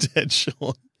 Sean. Ball's dead,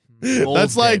 Sean.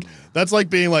 Ball's That's dead. like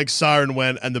being like siren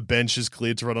went and the bench is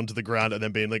cleared to run onto the ground and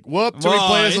then being like, whoop, too many Whoa,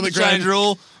 players on the interchange ground.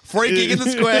 rule. Free kick in the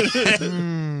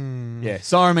square. Yeah,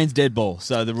 siren means dead ball.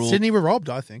 So the rule. Sydney were robbed,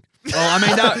 I think. Oh, I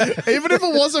mean, no, Even if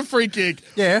it was a free kick,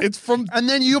 Yeah. it's from And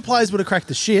then your players would have cracked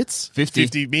the shits.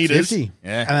 50 meters. 50.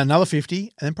 Yeah. And another 50, and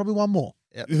then probably one more.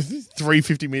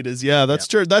 350 meters. Yeah, that's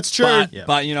true. That's true. But,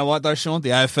 but you know what, though, Sean? The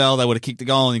AFL, they would have kicked the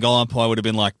goal, and the goal umpire would have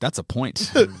been like, that's a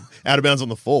point. Out of bounds on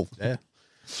the full. Yeah.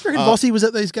 You reckon Bossy was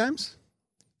at these games?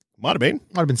 Might have been.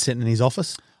 Might have been sitting in his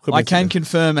office. I can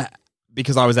confirm,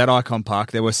 because I was at Icon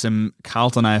Park, there were some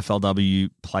Carlton AFLW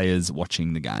players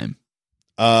watching the game.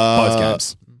 Both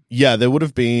games. Yeah, there would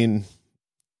have been.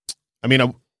 I mean,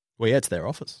 Well, yeah, it's their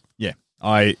office. yeah.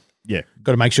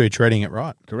 Got to make sure you're treating it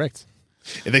right. Correct.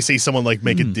 If they see someone like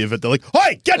make a divot, they're like,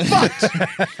 "Hey, get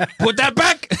fucked!" Put that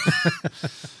back.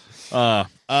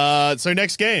 So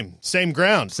next game, same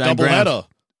ground, Same double ground. header.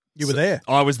 You were there.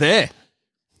 I was there.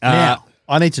 Now,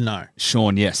 I need to know,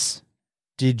 Sean, yes.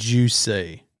 did you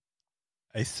see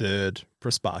a third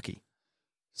Prosparky?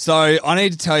 So I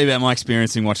need to tell you about my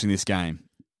experience in watching this game.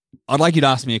 I'd like you to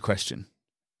ask me a question.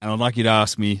 And I'd like you to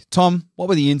ask me, Tom, what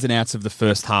were the ins and outs of the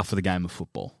first half of the game of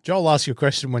football? Joel asks you a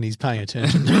question when he's paying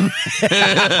attention.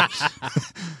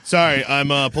 Sorry, I'm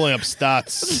pulling up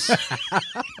stats.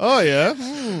 Oh yeah,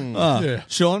 Yeah.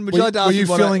 Sean, would Were, you like to ask were me you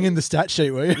what filling in the stat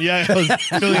sheet, were you? yeah. I was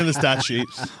filling in the stat sheet.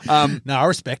 No, I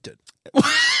respect it.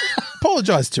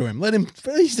 Apologise to him. Let him.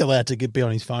 He's allowed to be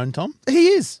on his phone, Tom. He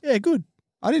is. Yeah, good.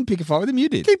 I didn't pick a fight with him. You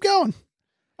did. Keep going.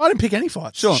 I didn't pick any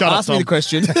fights. Sean, Shut up, ask me Tom. the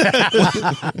question.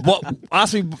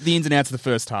 Ask me the ins and outs of the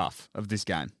first half of this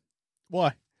game.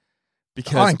 Why?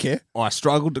 Because I don't care. I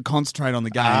struggled to concentrate on the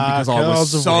game Ah, because I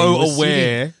was because of so where you were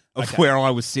aware of Okay. where I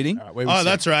was sitting. All right, where we Oh, sit?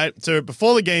 that's right. So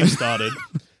before the game started,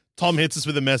 Tom hits us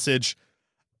with a message,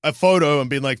 a photo, and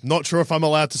being like, "Not sure if I'm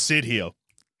allowed to sit here."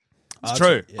 It's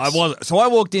true. yes. I was. So I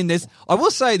walked in. I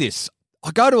will say this.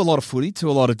 I go to a lot of footy, to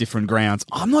a lot of different grounds.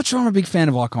 I'm not sure I'm a big fan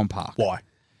of Icon Park. Why?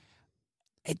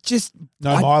 It just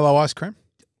No I- Milo ice cream?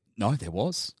 No, there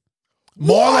was.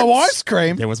 Milo ice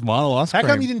cream? There was Milo ice How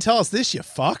cream. come you didn't tell us this, you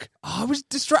fuck? I was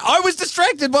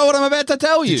distracted by what I'm about to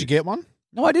tell you. Did you get one?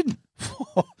 No, I didn't.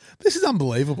 This is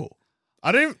unbelievable.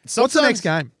 I don't. What's the next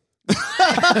game?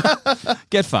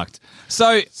 Get fucked.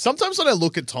 So Sometimes when I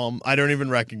look at Tom, I don't even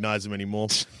recognize him anymore.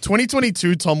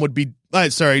 2022 Tom would be.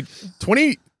 Sorry,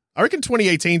 20. I reckon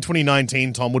 2018,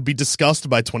 2019 Tom would be disgusted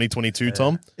by 2022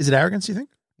 Tom. Is it arrogance, you think?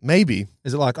 Maybe.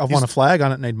 Is it like, I've won a flag, I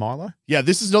don't need Milo? Yeah,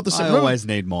 this is not the I same. always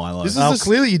need Milo. This is Oh, the-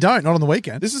 clearly you don't, not on the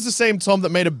weekend. This is the same Tom that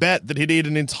made a bet that he'd eat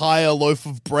an entire loaf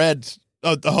of bread,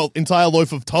 the whole entire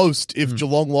loaf of toast if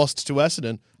Geelong lost to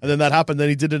Essendon. And then that happened, then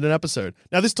he did it in an episode.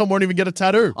 Now this Tom won't even get a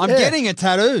tattoo. I'm Yeah. getting a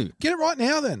tattoo. Get it right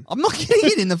now then. I'm not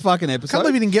getting it in the fucking I episode. can't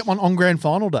believe you didn't get one on grand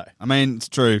final day. I mean, it's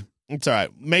true. It's all right.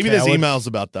 Maybe there's Coward. emails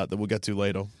about that we'll get to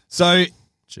later. So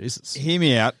Jesus. hear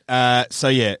me out. So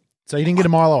yeah. So you didn't get a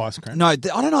Milo ice cream? No, I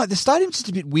don't know. The stadium's just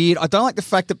a bit weird. I don't like the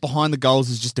fact that behind the goals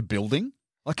is just a building.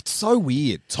 Like, it's so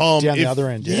weird. Tom, Down the if other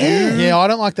end. Yeah. Yeah, I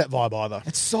don't like that vibe either.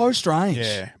 It's so strange.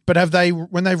 Yeah. But have they,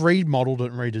 when they've remodeled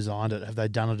it and redesigned it, have they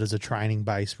done it as a training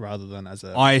base rather than as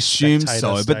a. I assume spectator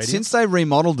so. But stadium? since they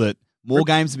remodeled it, more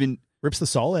games have been. Rips the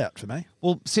soul out for me.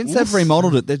 Well, since they've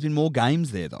remodeled it, there's been more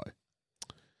games there, though.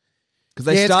 Because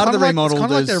they Yeah, it's started kinda the like, remodel. It's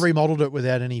kind of like as- they remodeled it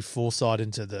without any foresight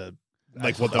into the.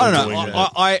 like what they I were don't doing.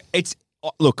 know. It's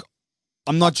look.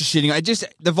 I'm not just shitting.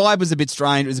 The vibe was a bit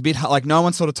strange. It was a bit like no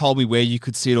one sort of told me where you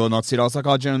could sit or not sit. I was like,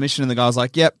 "Oh, general admission," and the guy was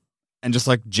like, "Yep," and just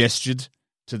like gestured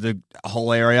to the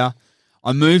whole area.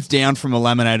 I moved down from a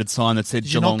laminated sign that said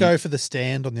Did you Geelong. not go for the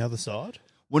stand on the other side?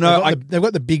 Well, no, they've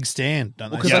got the big stand, don't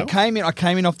they? because Yeah. I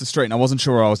came in off the street and I wasn't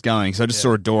sure where I was going, so I just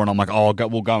saw a door and I'm like, "Oh,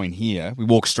 we'll go in here." We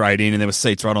walked straight in and there were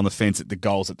seats right on the fence at the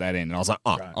goals at that end, and I was like,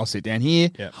 "Oh, I'll sit down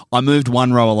here." Yeah. I moved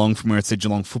one row along from where it said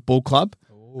Geelong Football Club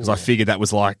because I figured that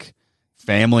was like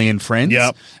family and friends.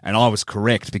 Yep. And I was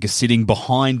correct because sitting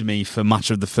behind me for much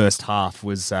of the first half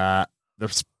was the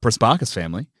Prasparkas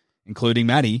family, including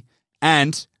Maddie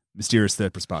and Mysterious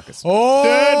third Prasparkas. Oh,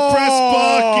 Third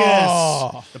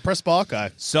Press The Press Spark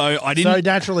guy. So I didn't. So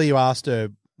naturally, you asked her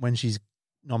when she's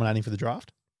nominating for the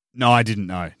draft. No, I didn't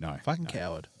know. No. Fucking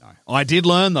coward. No. I did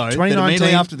learn, though, that 2019,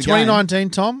 immediately after the game. 2019,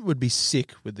 Tom would be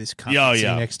sick with this cunt Yeah, sitting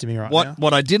yeah. next to me right now.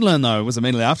 What I did learn, though, was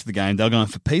immediately after the game, they were going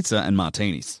for pizza and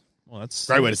martinis. Well, that's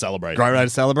Great way to celebrate. Great way to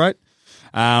celebrate.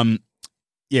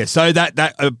 Yeah, so that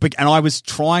and I was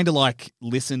trying to like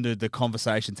listen to the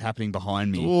conversations happening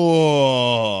behind me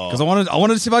Oh, because I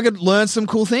wanted to see if I could learn some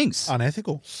cool things.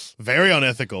 unethical. very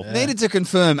unethical. Needed to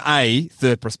confirm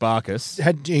third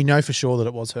Prasparkas. Do you know for sure that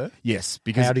it was her? Yes,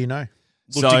 because How do you know?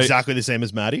 Looked exactly the same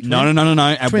as Maddie. no.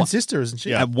 At Twin one- sister, isn't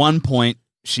she? At one point,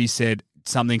 she said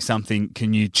something.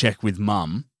 Can you check with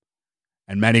mum?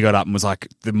 And Maddie got up and was like,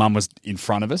 the mum was in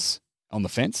front of us on the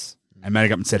fence. And Maddie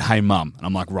got up and said, "Hey, mum." And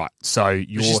I'm like, right. So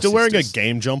you're Was she still wearing a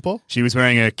game jumper? She was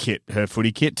wearing her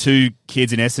footy kit. Two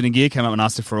kids in Essendon gear came up and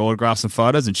asked her for autographs and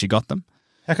photos, and she got them.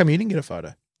 How come you didn't get a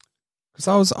photo? Because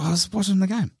I was watching the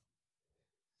game.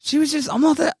 She was just, I'm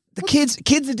not that. The kids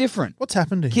are different. What's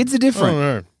happened to him? Kids are different. Oh,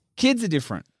 no. Kids are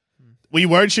different. Were you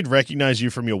worried she'd recognize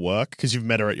you from your work because you've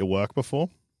met her at your work before?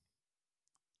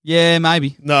 Yeah,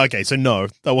 maybe. No, okay, so no,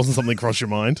 that wasn't something crossed your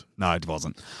mind. No, it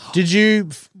wasn't. Did you,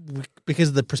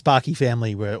 because the Prasparky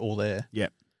family were all there?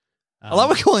 Yep. I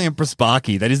love we're calling him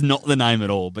Prasparky. That is not the name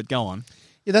at all, but go on.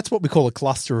 Yeah, that's what we call a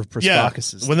cluster of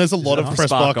Prasparkuses. When there's a lot of Is it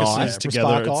Prasparkuses together,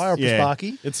 Prasparky or yeah.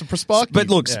 Prasparky. it's a Prasparky. But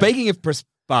look, Yeah. speaking of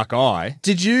Prasparky,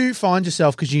 Did you find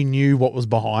yourself, because you knew what was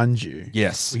behind you,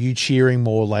 yes. were you cheering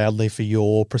more loudly for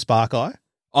your Prasparky?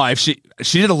 Oh, if she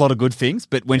did a lot of good things,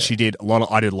 but when she did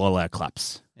I did a lot of loud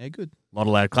claps. Yeah, good. A lot of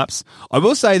loud claps. I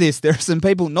will say this: there are some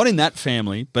people, not in that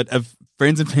family, but of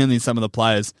friends and family, and some of the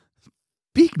players,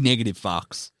 big negative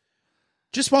fucks.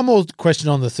 Just one more question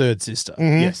on the third sister.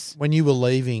 Yes. When you were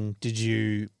leaving, did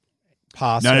you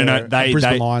pass No, her no. a They-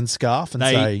 Brisbane they- Lions scarf and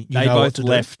say, They know what both to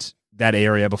left that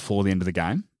area before the end of the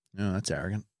game. do? Oh, that's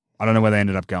arrogant. I don't know where they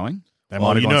ended up going. They well,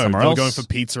 might have you gone know, somewhere they were else. going for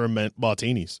pizza and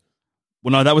martinis.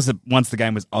 Well, no, that was once the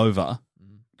game was over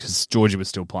because Georgia was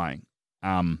still playing.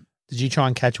 Did you try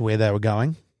and catch where they were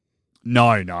going?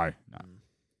 No.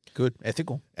 Good.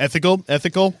 Ethical.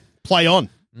 Ethical. Play on.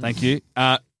 Thank you.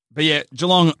 But yeah,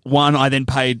 Geelong won. I then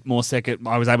paid more second.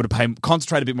 I was able to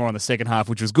concentrate a bit more on the second half,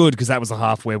 which was good because that was the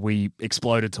half where we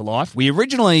exploded to life.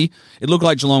 It looked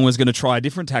like Geelong was going to try a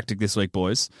different tactic this week,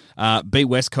 boys. Beat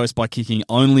West Coast by kicking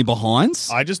only behinds.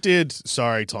 I just did.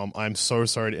 Sorry, Tom. I'm so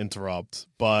sorry to interrupt,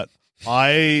 but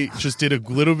I just did a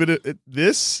little bit of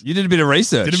this. You did a bit of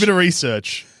research. Did a bit of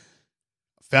research.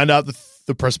 Found out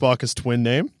the Prasparkas twin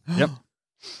name. Yep.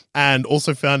 And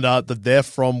also found out that they're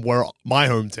from my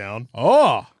hometown,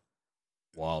 Oh.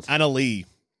 Wild. Anna Lee.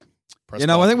 You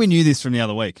know, I think we knew this from the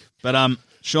other week. But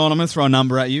Sean, I'm going to throw a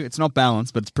number at you. It's not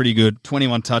balanced, but it's pretty good.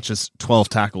 21 touches, 12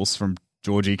 tackles from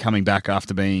Georgie coming back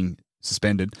after being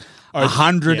suspended.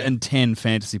 110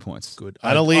 fantasy points. Good.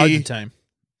 Anna Lee. Team.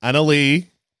 Anna Lee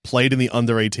played in the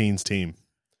under-18s team.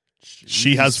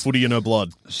 She has footy in her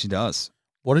blood. She does.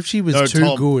 What if she was No, too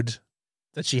Tom. good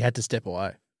that she had to step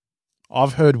away?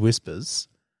 I've heard whispers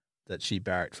that she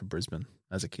barracked for Brisbane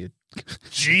as a kid.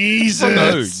 Jesus.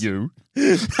 No, you.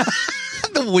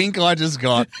 The wink I just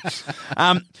got.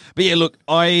 But yeah, look,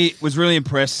 I was really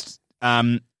impressed.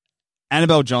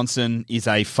 Annabelle Johnson is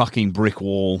a fucking brick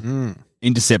wall.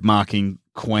 Intercept marking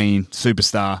queen,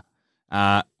 superstar.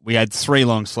 We had 3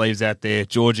 long sleeves out there.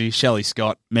 Georgie, Shelley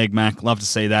Scott, Meg Mack. Love to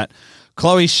see that.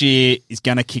 Chloe Shear is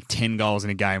going to kick 10 goals in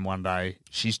a game one day.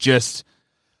 She's just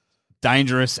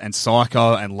dangerous and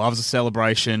psycho and loves a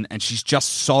celebration, and she's just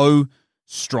so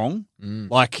strong.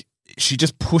 Like, she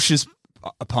just pushes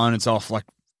opponents off like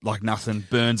nothing,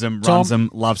 burns them, Tom, runs them,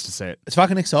 loves to see it. It's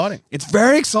fucking exciting. It's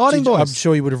very exciting, I'm boys.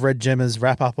 sure you would have read Gemma's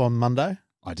wrap up on Monday.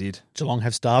 I did. Geelong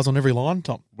have stars on every line,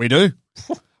 Tom. We do.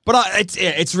 But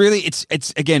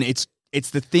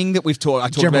it's the thing that we've I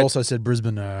talked Gemma about. also said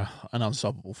Brisbane are an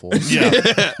unstoppable force. Yeah.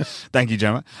 Thank you,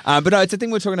 Gemma. But no, it's the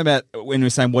thing we're talking about when we're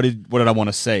saying what did I want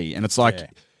to see, and it's like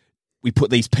we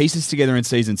put these pieces together in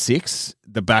season 6,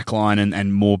 the back line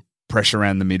and more pressure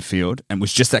around the midfield, and it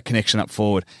was just that connection up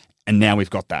forward, and now we've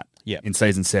got that in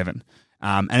season 7.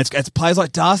 And it's players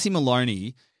like Darcy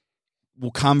Maloney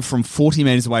will come from 40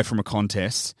 metres away from a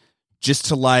contest just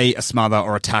to lay a smother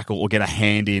or a tackle or get a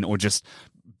hand in or just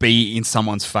be in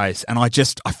someone's face. And I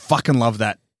fucking love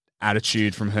that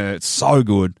attitude from her. It's so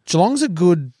good. Geelong's a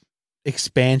good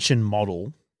expansion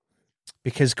model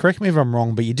because, correct me if I'm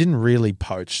wrong, but you didn't really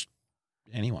poach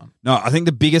anyone. No, I think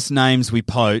the biggest names we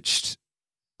poached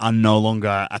are no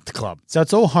longer at the club. So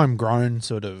it's all homegrown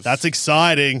sort of. That's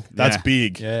exciting. That's Yeah.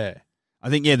 big. yeah. I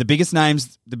think, the biggest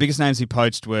names we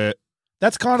poached were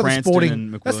That's kind of Cranston the sporting.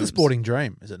 and That's the McWilliams. sporting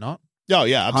dream, is it not? Oh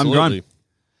yeah, Homegrown.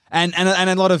 absolutely. And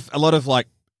a lot of like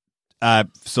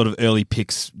sort of early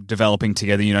picks developing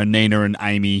together. You know, Nina and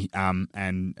Amy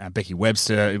and Becky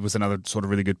Webster. It was another sort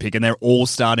of really good pick, and they're all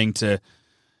starting to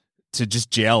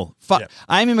just gel.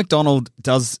 Amy McDonald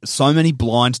does so many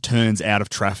blind turns out of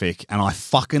traffic, and I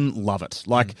fucking love it.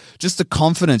 Like, just the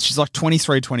confidence. She's like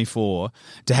 23, 24,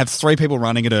 to have three people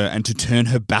running at her and to turn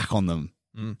her back on them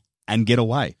and get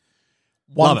away.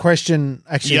 Love One it. question.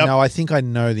 Actually, Yep. no, I think I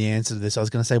know the answer to this. I was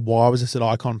going to say, why was this at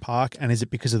Icon Park? And is it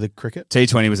because of the cricket?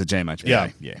 T20 was a GMHBA.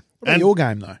 Yeah. Yeah. What about And- your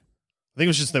game, though? I think it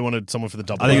was just they wanted someone for the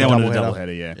double. I think they header. wanted a Doubleheader.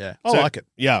 doubleheader, yeah. Yeah. I So- like it.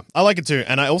 Yeah, I like it too,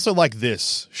 and I also like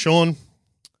this, Sean.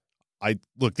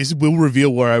 This will reveal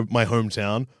where my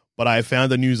hometown, but I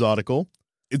found a news article.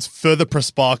 It's further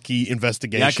Prosparky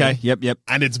investigation. Yeah, okay. Yep.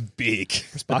 and it's big.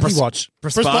 Sparky watch.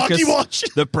 Prosparky watch.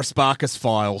 The Prosparkus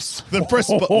files. The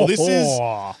well, this is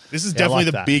Yeah, I definitely like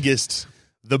the that. biggest.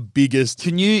 The biggest.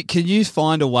 Can you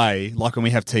find a way, like when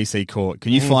we have TC Court,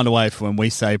 can you find a way for when we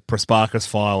say Prosparkus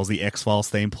Files, the X-Files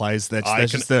theme plays?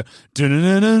 That's just the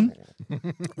dun-dun-dun-dun.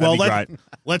 Well, That'd be great.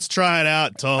 let's try it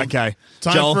out, Tom. Okay.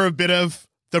 Time Joel. for a bit of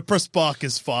the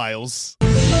Prosparkus files.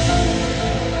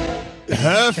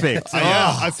 Perfect.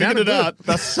 Yeah, I figured it out.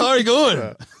 That's so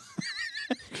good.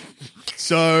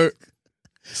 So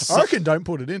I reckon don't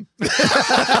put it in.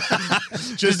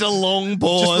 Just a long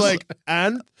pause. just like,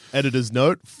 and editor's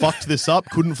note, fucked this up,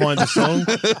 couldn't find the song.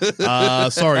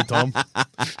 Sorry, Tom.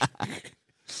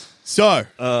 So,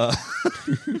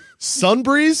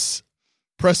 Sunbury's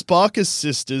Prosparkus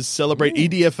sisters celebrate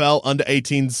EDFL under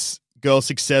 18's girl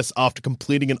success after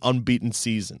completing an unbeaten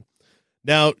season.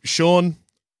 Now, Sean,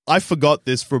 I forgot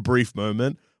this for a brief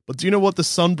moment, but do you know what the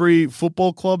Sunbury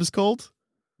Football Club is called?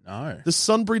 No. The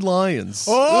Sunbury Lions.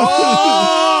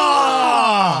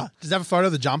 Oh! Does it have a photo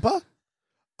of the jumper?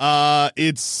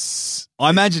 It's I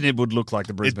imagine it would look like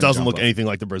the Brisbane it doesn't look jumper. anything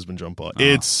like the Brisbane jumper.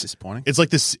 It's disappointing. It's like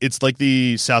this. It's like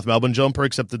the South Melbourne jumper,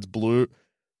 except it's blue.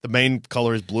 The main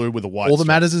color is blue with a white. All that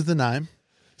stripe. matters is the name.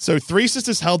 So, three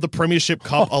sisters held the Premiership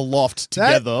Cup aloft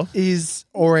together That is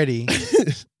already.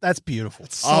 That's beautiful.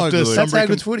 after good. That's Sunbury, how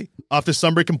good's footy. after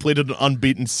Sunbury completed an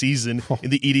unbeaten season in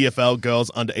the EDFL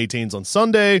Girls Under 18s on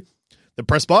Sunday. The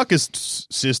Prosparkus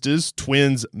sisters,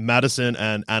 twins Madison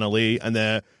and Annalie, and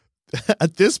their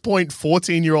at this point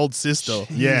 14-year-old sister,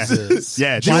 Yeah. Jesus.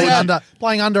 Yeah.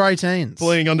 Playing under 18s.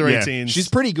 playing under Yeah. 18s. She's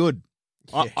pretty good.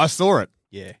 I saw it.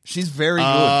 Yeah. She's very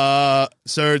good.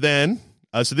 So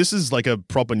this is like a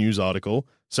proper news article.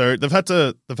 So they've had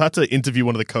to interview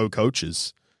one of the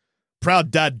co-coaches. Proud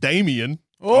dad Damien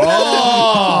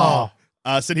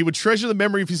said he would treasure the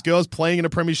memory of his girls playing in a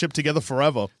premiership together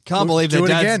forever. Can't believe do their it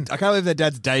dad's. again. I can't believe their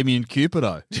dad's Damien Cooper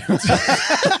though.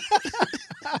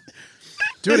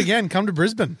 Do it again. Come to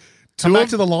Brisbane. Come back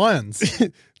to the Lions.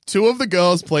 Two of the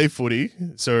girls play footy,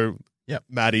 so Yep.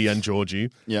 Maddie and Georgie.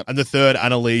 Yep. And the third,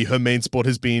 Annalie, her main sport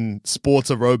has been sports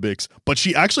aerobics, but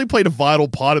she actually played a vital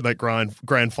part in that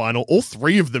grand final. All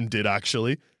three of them did,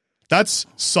 actually. That's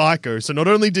psycho. So not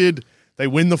only did they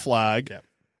win the flag,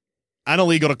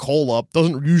 Annalie got a call up,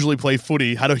 doesn't usually play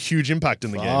footy, had a huge impact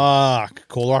in the game. Fuck.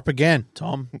 Call her up again,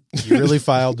 Tom. You really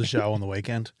failed the show on the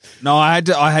weekend. No, I had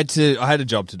a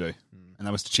job to do, and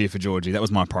that was to cheer for Georgie. That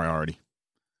was my priority.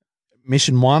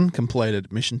 Mission 1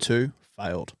 completed. Mission 2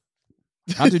 failed.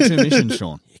 Can't do two missions,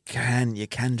 Sean. You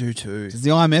can do 2. Does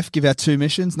the IMF give out two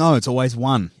missions? No, it's always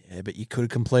one. Yeah, but you could have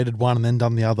completed one and then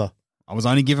done the other. I was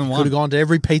only given Could one. have gone to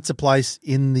every pizza place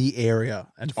in the area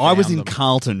and I was found in them.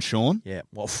 Carlton, Sean. Yeah,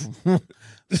 well, fuck.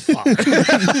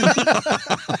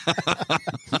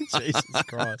 Jesus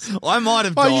Christ. I might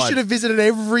have Oh, died. you should have visited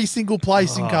every single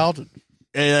place in Carlton.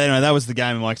 Yeah, anyway, that was the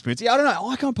game in my experience. Yeah, I don't know.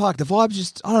 Icon Park, the vibe's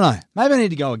just, I don't know. Maybe I need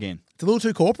to go again. It's a little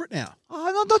too corporate now.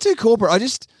 Oh, not too corporate. I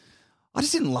just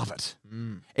didn't love it.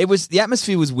 It was, the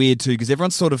atmosphere was weird too because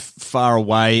everyone's sort of far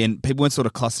away and people weren't sort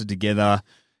of clustered together.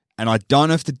 And I don't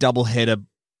know if the doubleheader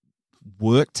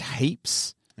worked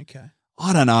heaps. Okay.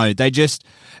 I don't know. They just,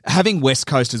 having West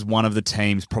Coast as one of the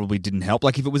teams probably didn't help.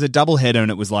 Like if it was a doubleheader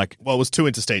and it was like, Well, it was two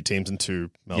interstate teams and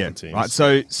two Melbourne teams. right.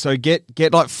 So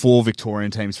get like 4 Victorian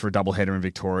teams for a doubleheader in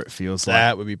Victoria. It feels like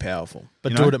That would be powerful.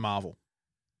 But You do know? it at Marvel.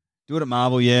 do it at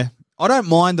Marvel. Yeah, I don't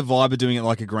mind the vibe of doing it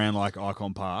like a ground like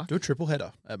Icon Park Do a triple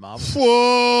header at Marvel.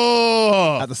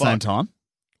 Whoa! at the same time.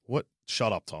 What?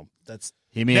 Shut up, Tom. That's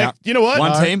Hear me Heck, out. you know what?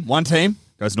 One team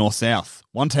goes north south.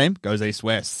 One team goes east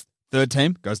west. Third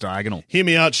team goes diagonal. Hear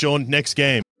me out, Sean. Next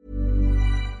game.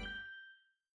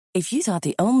 If you thought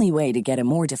the only way to get a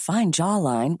more defined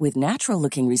jawline with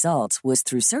natural-looking results was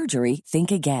through surgery,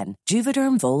 think again.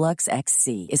 Juvederm Volux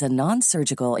XC is a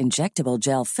non-surgical injectable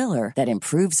gel filler that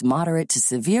improves moderate to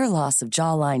severe loss of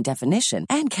jawline definition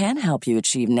and can help you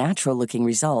achieve natural-looking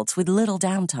results with little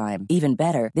downtime. Even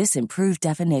better, this improved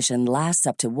definition lasts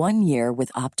up to 1 year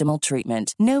with optimal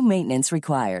treatment. No maintenance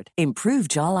required. Improve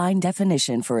jawline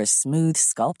definition for a smooth,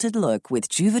 sculpted look with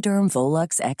Juvederm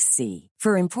Volux XC.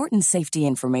 For important safety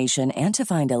information and to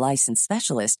find a licensed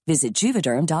specialist, visit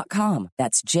Juvederm.com.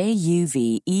 That's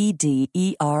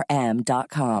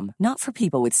JUVEDERM.com. Not for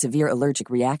people with severe allergic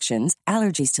reactions,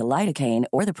 allergies to lidocaine,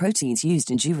 or the proteins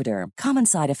used in Juvederm. Common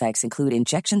side effects include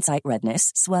injection site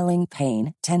redness, swelling,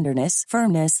 pain, tenderness,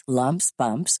 firmness, lumps,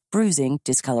 bumps, bruising,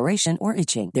 discoloration, or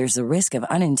itching. There's a risk of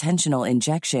unintentional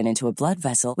injection into a blood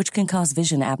vessel, which can cause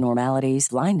vision abnormalities,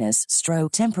 blindness,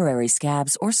 stroke, temporary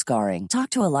scabs, or scarring.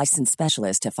 Talk to a licensed specialist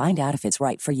to find out if it's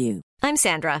right for you. I'm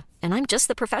Sandra, and I'm just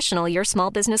the professional your small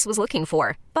business was looking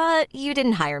for. But you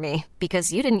didn't hire me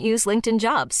because you didn't use LinkedIn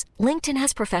Jobs. LinkedIn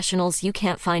has professionals you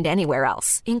can't find anywhere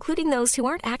else, including those who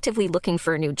aren't actively looking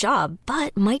for a new job,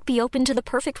 but might be open to the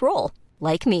perfect role,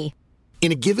 like me.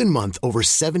 In a given month, over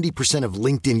 70% of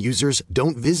LinkedIn users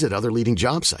don't visit other leading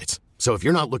job sites. So if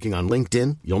you're not looking on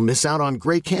LinkedIn, you'll miss out on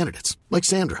great candidates like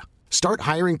Sandra. Start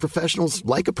hiring professionals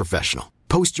like a professional.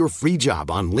 Post your free job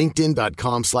on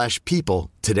linkedin.com/people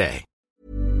today.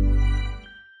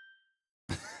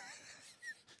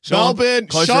 Sean, Melbourne,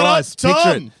 close shut your up, eyes. Picture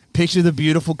Tom. it. Picture the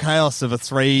beautiful chaos of a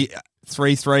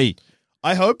 3-3.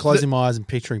 I hope Closing my eyes and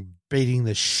picturing beating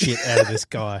the shit out of this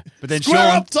guy. But then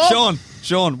Square up, Tom.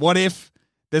 Sean, what if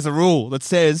there's a rule that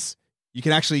says you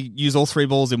can actually use all 3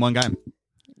 balls in one game?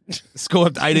 Score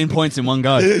 18 points in one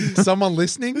go. Someone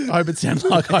listening? I hope it sounded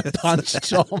like I punched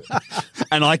Tom.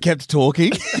 And I kept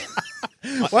talking.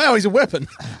 Wow, he's a weapon.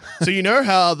 So you know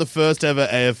how the first ever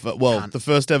the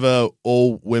first ever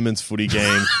all women's footy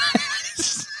game,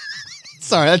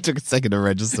 Sorry, that took a second to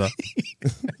register.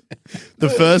 the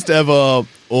first ever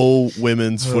all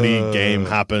women's footy game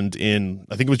happened in,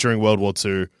 I think it was during World War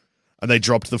II, and they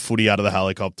dropped the footy out of the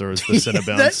helicopter as the centre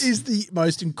bounce. That is the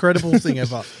most incredible thing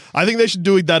ever. I think they should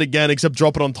do that again, except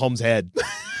drop it on Tom's head.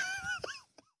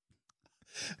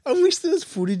 I wish there was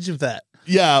footage of that.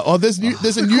 Yeah, there's a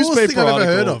Coolest newspaper thing I've ever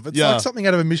article. heard of. It's like something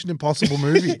out of a Mission Impossible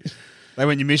movie. Like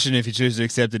when your mission, if you choose to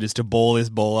accept it, is to ball this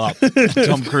ball up.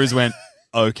 Tom Cruise went,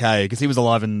 okay, because he was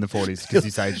alive in the 40s because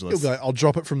he's He'll ageless. be like, I'll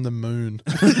drop it from the moon.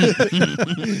 It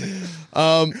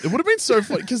would have been so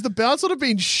funny because the bounce would have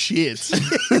been shit.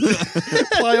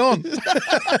 Play on.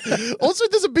 Also,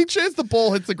 there's a big chance the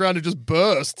ball hits the ground and just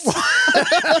bursts.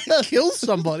 Kills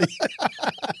somebody.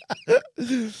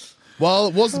 Well,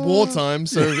 it was wartime,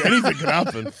 so anything could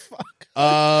happen.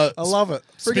 I love it.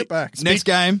 Bring it back. Next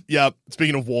game, Yeah,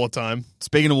 speaking of wartime.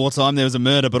 speaking of wartime, there was a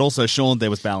murder, but also, Sean, there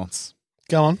was balance.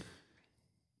 Go on.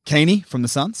 Keeney from the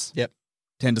Suns, Yep.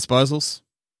 10 disposals,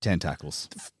 10 tackles.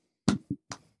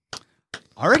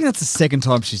 I reckon that's the second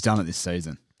time she's done it this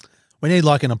season. We need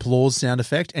like an applause sound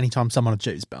effect anytime someone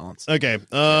achieves balance. Okay,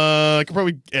 I could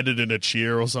probably edit in a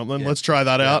cheer or something. Let's try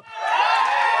that out.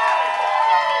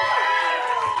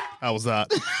 How was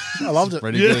that? I loved it.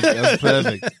 Pretty good. That was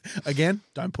perfect. Again,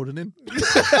 don't put it in.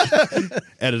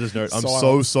 Editor's note. I'm Silence.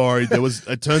 so sorry.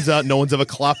 It turns out no one's ever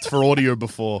clapped for audio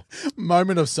before.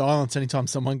 Moment of silence anytime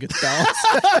someone gets balance.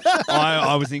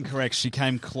 I was incorrect. She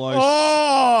came close.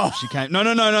 Oh! She came.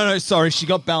 No. Sorry, she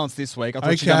got balanced this week. I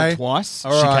thought she'd done Okay. it twice.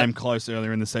 All she right. came close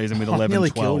earlier in the season with I 11,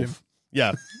 nearly 12. killed him.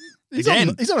 Yeah. He's Again.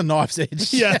 on a knife's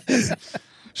edge. Yeah.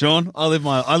 Sean, I live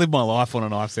my life on a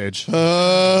knife's edge.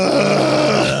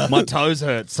 My toes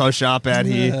hurt so sharp out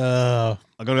here. Oh,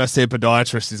 I gotta go see a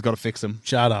podiatrist. He's got to fix them.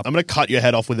 shut up. I'm going to cut your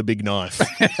head off with a big knife.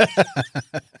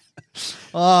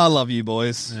 Oh, I love you,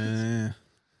 boys.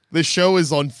 This show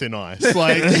is on thin ice.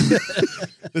 Like,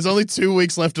 there's only 2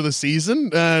 weeks left of the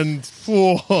season, and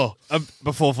Before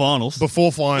finals.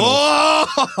 before finals.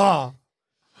 Oh!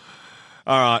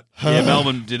 All right. Yeah,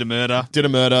 Melbourne did a murder. Did a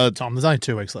murder. Tom, there's only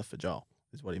 2 weeks left for Joel,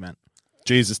 is what he meant.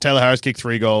 Jesus, Taylor Harris kicked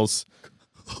 3 goals.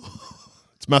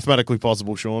 It's mathematically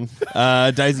possible, Sean.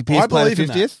 Daisy Pearce I played believe a in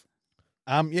that. 50th.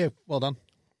 Yeah, well done.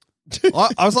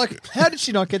 I was like, how did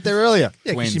she not get there earlier?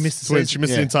 Yeah, 'cause Twins. she missed the Twins. season. She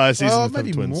missed the Yeah. entire season Oh, for the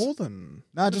maybe Twins. more than...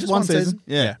 No, just one season.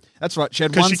 Yeah. That's right. She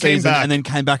had 'Cause one she came season back. and then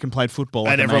came back and played football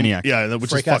like And a everyone, maniac. yeah, which is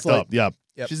Freak fucked athlete. up. Yeah.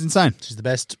 Yep. She's insane. She's the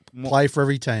best. Play for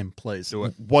every team, please. Do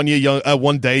it. 1 year young,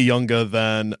 1 day younger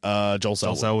than Joel Joel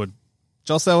Selwood. Selwood.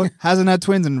 Joel Selwood hasn't had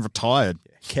twins and retired.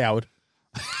 Coward.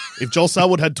 If Joel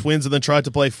Selwood had twins and then tried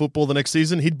to play football the next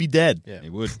season, he'd be dead. Yeah. He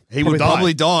would. He would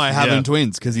probably die having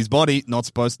twins because his body not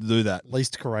supposed to do that.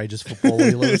 Least courageous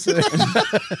footballer, Lewis.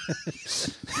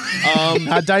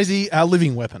 Daisy, our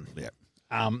living weapon.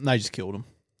 Yeah. They just killed him.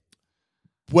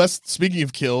 West, speaking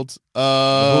of killed,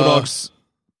 The Bulldogs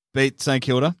beat St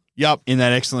Kilda Yep. in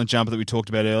that excellent jumper that we talked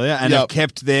about earlier and Yep. have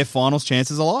kept their finals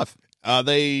chances alive.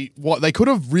 They could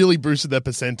have really boosted their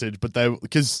percentage, but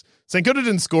because St Kilda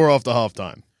didn't score after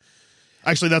halftime.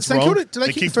 Actually, that's St wrong. Kilda, did they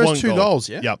kick the kicked first one 2 goals,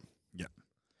 yeah? Yep.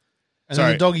 And Sorry.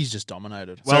 then the doggies just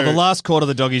dominated. Well, So- the last quarter,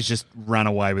 the Doggies just ran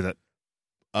away with it.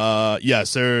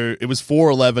 So it was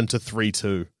 4-11 to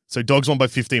 3-2. So Dogs won by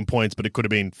 15 points, but it could have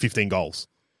been 15 goals.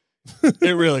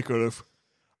 It really could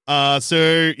have.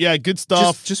 So yeah, good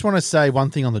stuff. Just want to say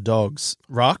one thing on the dogs.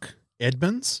 Ruck,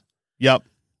 Edmonds, Yep.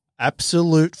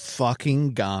 absolute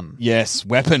fucking gun. Yes,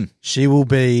 weapon. She will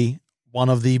be one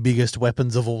of the biggest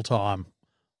weapons of all time.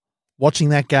 Watching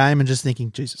that game and just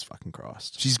thinking, Jesus fucking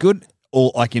Christ. She's good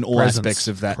in all aspects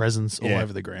of that. Presence all Yeah.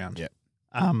 over the ground. Yeah.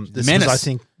 This Menace. was, I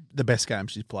think, the best game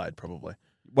she's played, probably.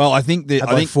 Well, I think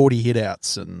Had like 40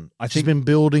 hit-outs, and she's been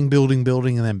building,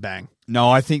 and then bang. No,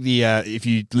 I think if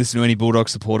you listen to any Bulldog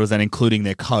supporters and including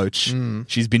their coach,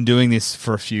 she's been doing this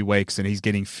for a few weeks and he's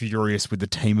getting furious with the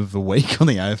team of the week on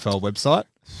the AFL website.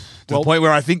 To the point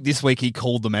where I think this week he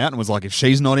called them out and was like, if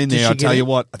she's not in Did there, she I'll get tell you in?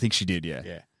 what. I think she did, yeah.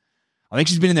 Yeah. I think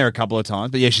she's been in there a couple of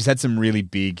times, but yeah, she's had some really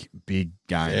big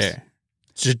games. Yeah.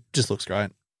 Just looks great.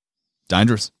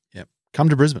 Dangerous. Yep. Come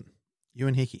to Brisbane. You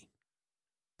and Hickey.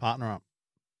 Partner up.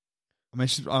 I mean,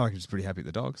 I reckon she's pretty happy at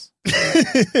the Dogs.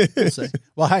 We'll see.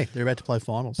 Well, hey, they're about to play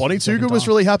finals. Bonnie for the second Tuga was time.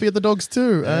 really happy at the Dogs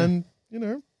too. Yeah. And,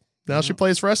 now she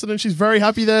plays for Essendon. She's very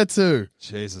happy there too.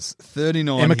 Jesus.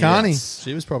 39 Emma Carney. hits.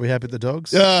 She was probably happy at the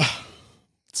dogs.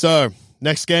 So,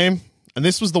 next game. And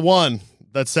this was the one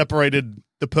that separated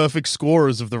the perfect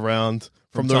scorers of the round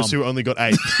from those Tom. who only got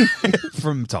 8.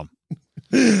 From Tom.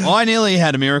 I nearly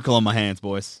had a miracle on my hands,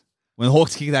 boys. When the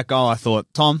Hawks kicked that goal, I thought,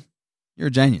 Tom, you're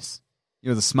a genius.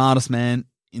 You're the smartest man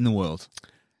in the world.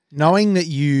 Knowing that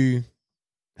you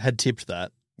had tipped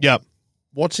that, Yep.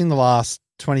 watching the last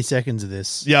 20 seconds of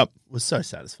this Yep. was so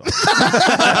satisfying.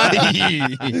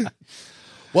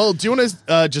 Well, do you want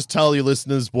to just tell your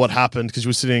listeners what happened? Because you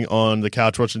were sitting on the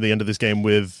couch watching the end of this game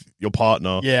with your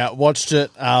partner. Yeah, watched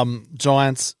it.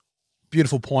 Giants,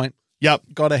 beautiful point. Yep.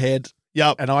 Got ahead.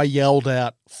 Yep. And I yelled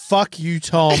out, "Fuck you,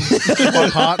 Tom." My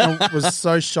partner was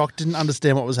so shocked, didn't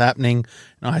understand what was happening.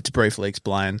 And I had to briefly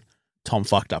explain, Tom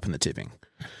fucked up in the tipping.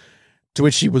 To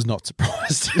which she was not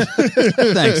surprised.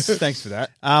 Thanks for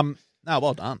that. No,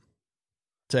 well done.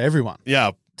 To everyone.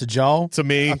 Yeah. To Joel. To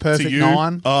me. A perfect to you.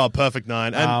 9. Oh, perfect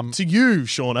 9. And to you,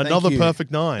 Sean, Thank another you.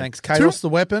 perfect 9. Thanks. Chaos the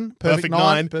weapon. Perfect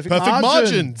 9. Perfect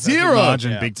margin. Zero.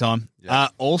 Margin, Yeah. big time. Yeah.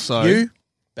 Also, You,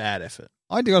 bad effort.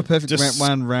 I got a perfect Just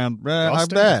round over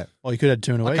disgusting. there. Well, you could have had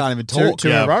 2 in a I week. can't even Two- talk. Two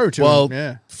in a row.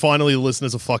 Yeah. Finally, the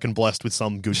listeners are fucking blessed with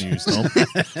some good news, Tom.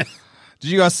 Did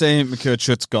you guys see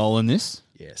McKerchut's goal in this?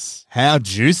 Yes. How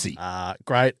juicy.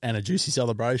 Great and a juicy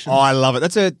celebration. Oh, I love it.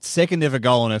 That's her second ever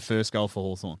goal and her first goal for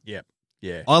Hawthorn. Yep.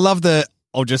 Yeah. I love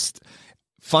I'll just,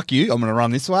 fuck you, I'm going to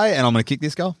run this way and I'm going to kick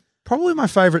this goal. Probably my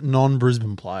favourite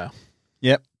non-Brisbane player.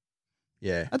 Yep.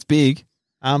 Yeah. That's big.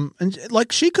 And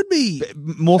like she could be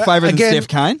More favourite than Steph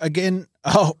Kane? Again,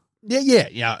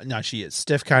 yeah. No, she is.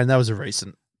 Steph Kane, that was a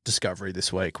recent discovery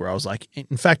this week where I was like,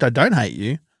 in fact, I don't hate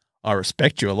you. I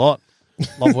respect you a lot.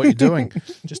 Love what you're doing.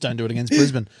 Just don't do it against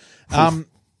Brisbane. No,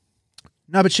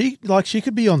 but she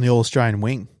could be on the All-Australian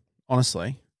wing,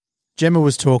 honestly. Gemma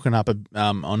was talking up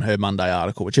on her Monday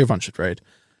article, which everyone should read.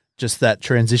 Just that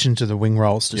transition to the wing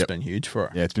role's just been huge for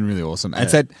her. Yeah, it's been really awesome. Yeah.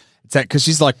 It's that because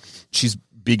she's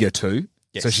bigger too.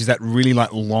 Yes. So she's that really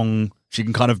long, she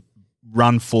can kind of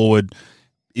run forward,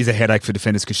 is a headache for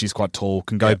defenders because she's quite tall,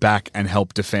 can go back and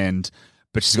help defend,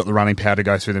 but she's got the running power to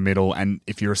go through the middle. And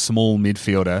if you're a small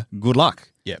midfielder, good luck.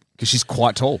 Yeah. Because she's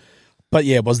quite tall. But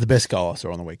yeah, it was the best goal I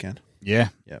saw on the weekend. Yeah.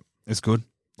 Yeah. It's good.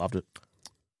 Loved it.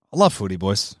 I love footy,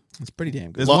 boys. It's pretty damn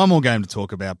good. There's one more game to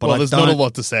talk about, but there's not a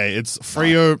lot to say. It's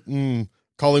Freo,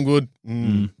 Collingwood.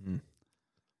 A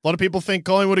lot of people think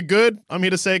Collingwood are good. I'm here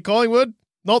to say Collingwood,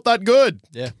 not that good.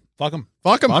 Yeah. Fuck them.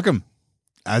 Fuck them. Fuck 'em.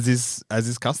 As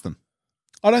is custom.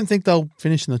 I don't think they'll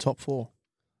finish in the top 4.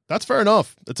 That's fair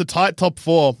enough. It's a tight top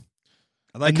 4.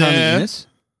 Are they And currently they're- in this?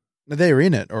 They're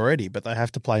in it already, but they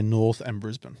have to play North and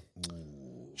Brisbane.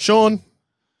 Sean,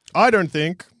 I don't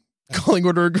think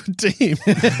Collingwood are a good team.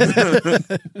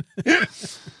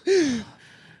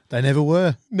 They never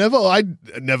were. I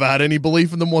never had any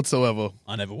belief in them whatsoever.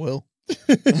 I never will.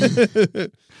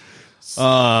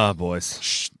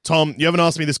 Boys. Tom, you haven't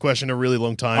asked me this question in a really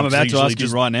long time. I'm about so to usually ask you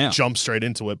just right now. Jump straight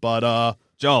into it. But,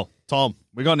 Joel, Tom,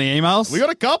 we got any emails? we got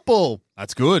a couple.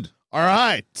 That's good. All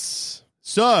right.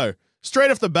 So,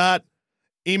 straight off the bat,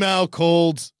 email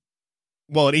called,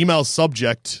 well, an email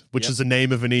subject, which is the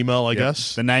name of an email, I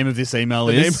guess. The name of this email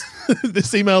The is...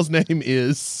 this email's name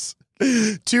is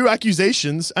 2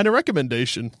 accusations and a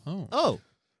recommendation. Oh.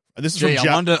 And this is Gee,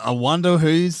 from I wonder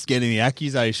who's getting the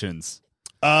accusations.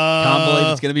 Can't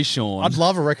believe it's going to be Sean. I'd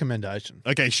love a recommendation.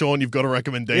 Okay, Sean, you've got a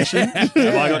recommendation. Have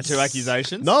I got 2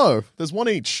 accusations? No, there's one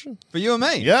each. For you and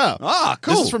me? Yeah. Ah,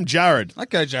 cool. This is from Jared.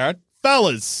 Okay, Jared.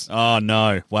 Fellas, Oh,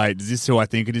 no. Wait, is this who I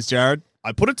think it is, Jared?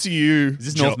 I put it to you.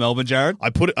 Is this North Melbourne, Jared? I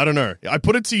don't know. I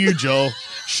put it to you, Joel.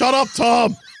 Shut up,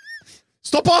 Tom.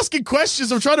 Stop asking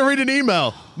questions. I'm trying to read an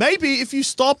email. Maybe if you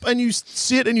stop and you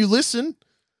sit and you listen,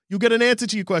 you'll get an answer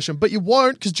to your question. But you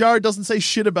won't because Jared doesn't say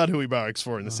shit about who he barracks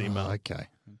for in this email. Okay.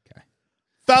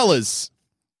 Fellas,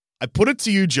 I put it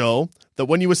to you, Joel, that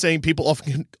when you were saying people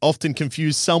often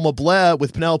confuse Selma Blair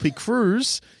with Penelope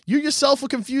Cruz, you yourself were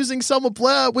confusing Selma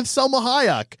Blair with Selma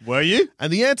Hayek. Were you?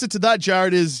 And the answer to that,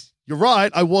 Jared, is you're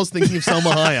right. I was thinking of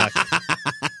Selma Hayek.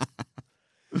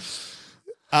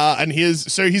 And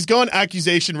he's gone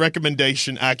accusation,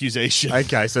 recommendation, accusation.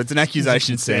 Okay, so it's an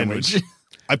accusation sandwich.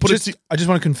 I put it to, I just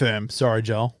want to confirm. Sorry,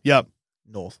 Joel. yep.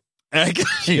 North.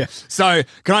 Okay. So,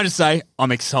 can I just say,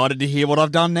 I'm excited to hear what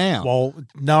I've done now. Well,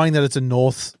 knowing that it's a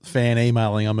North fan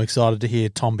emailing, I'm excited to hear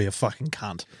Tom be a fucking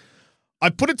cunt.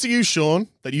 I put it to you, Sean,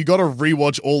 that you got to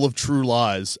rewatch all of True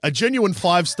Lies, a genuine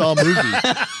 5-star movie.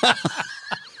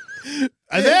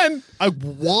 And then a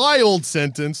wild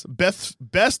sentence: best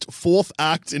 4th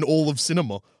act in all of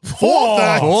cinema. 4th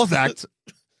act. 4th act.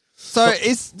 So,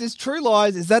 is True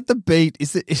Lies, is that the beat?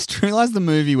 Is True Lies the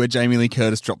movie where Jamie Lee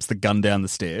Curtis drops the gun down the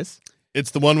stairs?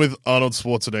 It's the one with Arnold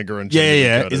Schwarzenegger and Yeah, Jamie Lee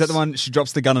yeah. Curtis. Is that the one she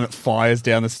drops the gun and it fires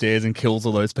down the stairs and kills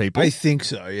all those people? I think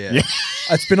so, yeah.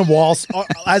 It's been a while.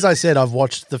 As I said, I've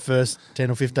watched the first 10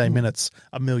 or 15 minutes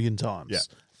a million times. Yeah.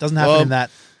 Doesn't happen in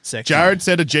that section. Jared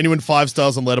said a genuine 5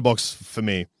 stars on Letterboxd for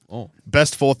me. Oh.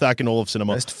 Best 4th act in all of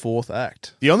cinema. Best 4th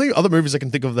act. The only other movies I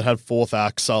can think of that had 4th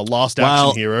acts are Last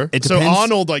Action Hero. it So depends-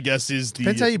 Arnold, I guess, is the...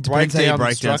 Depends how you break Depends how you down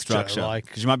break the down structure. structure. Like,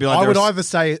 'Cause you might be like, I would there's- either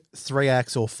say 3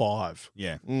 acts or 5.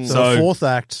 Yeah. So, the 4th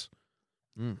act.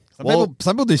 Some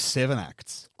people do 7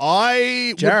 acts.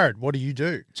 Jared, what do you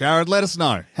do? Jared, let us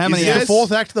know. How many Is acts? the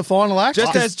 4th act the final act?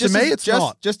 Just as, to me, it's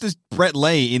not. Just as Brett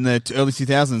Lee in the early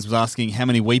 2000s was asking, how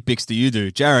many Weet-Bix do you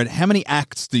do? Jared, how many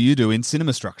acts do you do in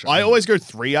cinema structure? I always go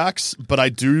 3 acts, but I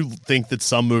do think that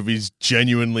some movies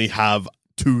genuinely have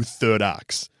 2 third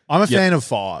acts. I'm a fan of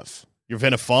 5. You're a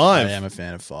fan of 5? I am a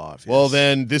fan of 5. Well, yes.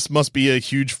 then this must be a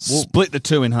huge... Split the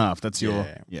 2 in half. That's your...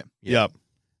 Yeah. Yeah.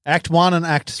 Act 1 and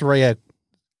Act 3 are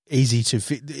easy to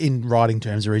in writing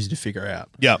terms are easy to figure out.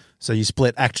 Yeah. So you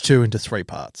split Act 2 into 3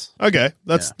 parts. Okay.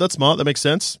 That's smart. That makes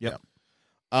sense. Yeah.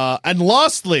 And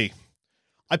lastly,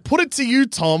 I put it to you,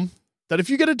 Tom, that if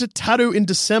you get a tattoo in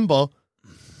December,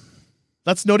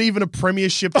 that's not even a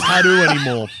premiership tattoo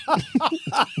anymore.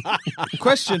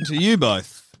 Question to you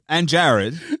both and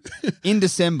Jared. In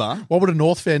December... What would a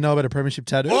North fan know about a premiership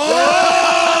tattoo?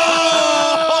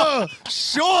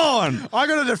 Sean! I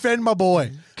got to defend my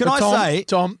boy. Can But I Tom, say-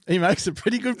 Tom, he makes a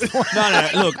pretty good point. No,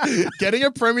 look. Getting a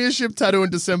premiership tattoo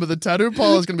in December, the tattoo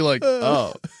parlor is going to be like,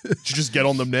 oh, you should just get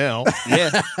on them now.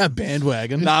 Yeah.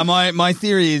 Bandwagon. No, my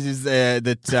theory is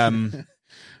that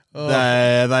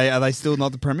are they still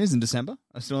not the premiers in December?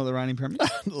 Are still not the reigning premiers?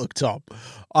 Look, Tom,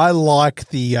 I like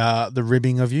the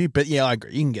ribbing of you, but yeah, I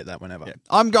agree. You can get that whenever. Yeah.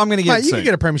 I'm going to get Mate, it you soon. can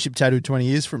get a premiership tattoo 20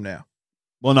 years from now.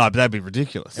 Well, no, but that'd be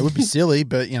ridiculous. It would be silly,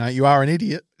 but you are an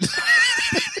idiot.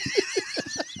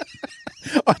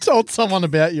 I told someone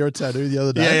about your tattoo the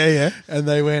other day. Yeah. And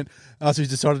they went, oh, so he's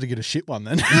decided to get a shit one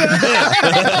then.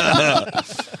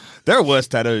 There are worse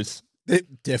tattoos. They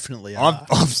definitely are.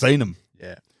 I've seen them.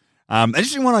 Yeah.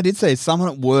 Interesting one I did see is someone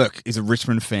at work is a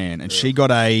Richmond fan, and she got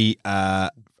a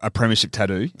premiership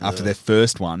tattoo after their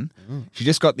first one. She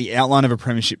just got the outline of a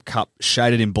premiership cup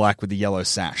shaded in black with the yellow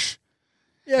sash.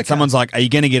 Yeah. And someone's like, are you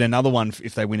going to get another one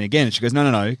if they win again? And she goes,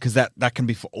 no, because that can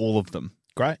be for all of them.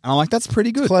 Great. And I'm like, that's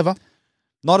pretty good. Clever.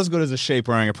 Not as good as a sheep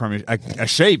wearing a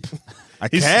sheep. A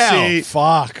He's- cow. see,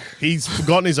 Fuck. He's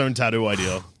forgotten his own tattoo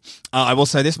idea. I will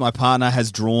say this, my partner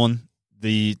has drawn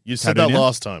the You said tattoo that now,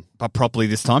 last time. but properly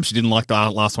this time. She didn't like the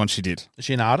last one she did. Is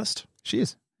she an artist? She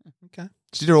is. Okay.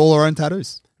 She did all her own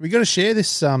tattoos. We got to share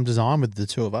this design with the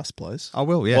two of us, please. I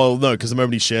will, yeah. Well, no, because the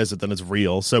moment he shares it, then it's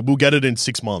real. So we'll get it in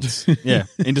 6 months. Yeah,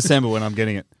 in December when I'm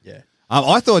getting it. Yeah.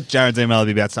 I thought Jared's email would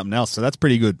be about something else, so that's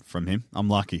pretty good from him. I'm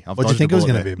lucky. What'd you think it was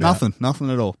gonna be about? Nothing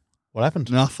at all. What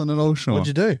happened? Nothing at all, Sean. What'd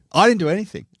you do? I didn't do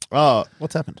anything.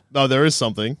 What's happened? No, there is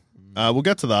something. We'll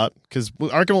get to that because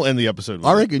I reckon we'll end the episode with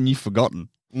I it. reckon you've forgotten.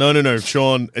 No,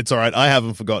 Sean, it's all right. I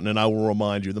haven't forgotten, and I will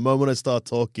remind you. The moment I start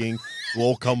talking, we'll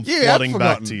all come Yeah, I've flooding back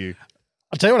forgotten. to you.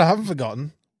 I'll tell you what I haven't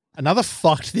forgotten. Another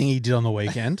fucked thing he did on the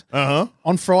weekend. Uh-huh.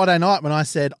 On Friday night when I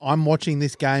said, I'm watching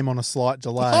this game on a slight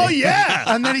delay. Oh, yeah!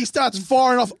 And then he starts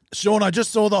firing off, Sean, I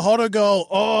just saw the Hodder goal.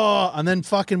 Oh, and then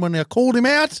fucking when I called him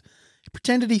out, he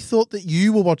pretended he thought that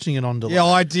you were watching it on delay. Yeah,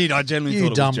 I did. I genuinely You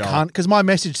thought dumb it was Joel. cunt. Because my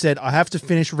message said, I have to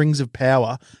finish Rings of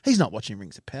Power. He's not watching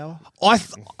Rings of Power.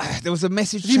 There was a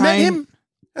message Have you met him?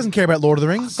 Doesn't care about Lord of the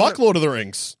Rings. Fuck Lord of the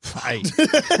Rings. Hey.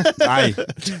 Hey,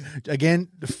 Again,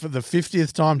 for the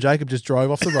 50th time, Jacob just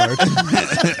drove off the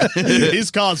road.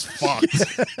 His car's fucked.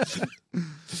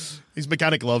 His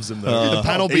mechanic loves him, though. The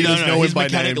panel beaters know him his by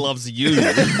mechanic name. loves you.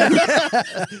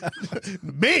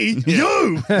 Me?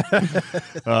 You?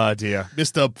 Oh, dear.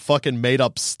 Mr. fucking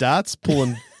made-up stats,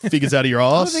 pulling figures out of your I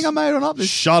don't ass. think I made one up this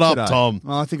Shut up, today. Tom.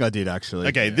 Well, I think I did, actually.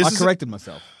 Okay, Yeah. this I is- corrected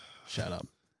myself. Shut up.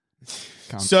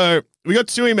 So we got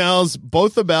 2 emails,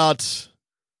 both about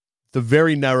the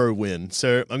very narrow win.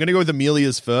 So I'm going to go with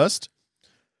Amelia's first.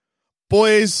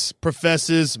 Boys,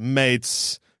 professors,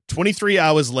 mates, 23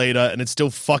 hours later, and it's still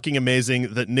fucking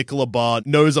amazing that Nicola Bart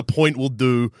knows a point will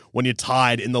do when you're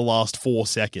tied in the last 4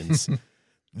 seconds.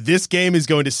 This game is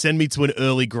going to send me to an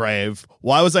early grave.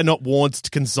 Why was I not warned to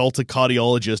consult a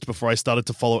cardiologist before I started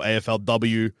to follow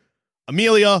AFLW?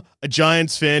 Amelia, a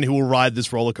Giants fan who will ride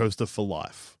this roller coaster for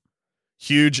life.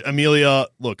 Huge. Amelia,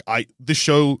 look, this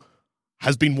show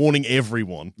has been warning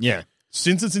everyone Yeah.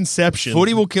 since its inception.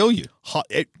 Footy will kill you.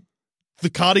 The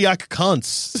cardiac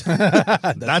cunts.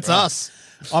 That's us.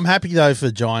 I'm happy, though, for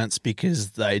Giants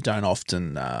because they don't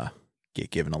often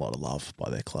get given a lot of love by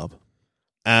their club.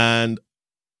 And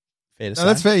Fair to say. No,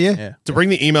 that's fair, yeah. to bring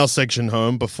the email section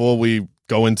home before we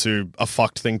go into a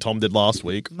fucked thing Tom did last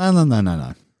week. No.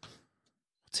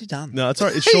 What's he done? No, it's all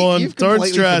right. It's Sean, You've don't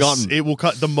completely stress. forgotten. It will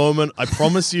cut the moment. I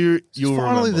promise you, you'll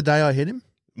Finally, remember. the day I hit him.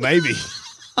 Maybe.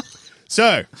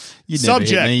 So, You never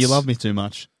subject. hit me. You love me too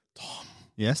much. Tom.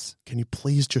 Yes? Can you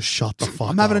please just shut the fuck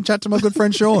I'm having a up? chat to my good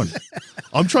friend Sean.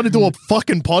 I'm trying to do a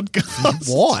fucking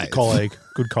podcast. Why? Colleague.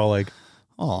 Good colleague.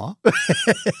 Aw.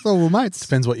 So we're mates.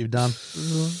 Depends what you've done.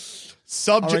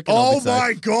 Subject. I reckon I'll Oh be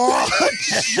my safe. God.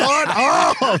 Shut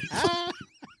up.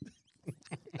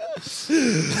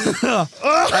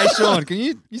 Hey, Sean, can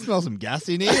you smell some gas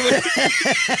in here?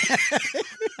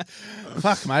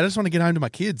 Fuck, mate. I just want to get home to my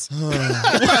kids.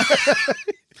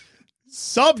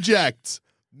 Subject.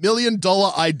 $1 million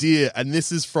idea. And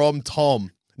this is from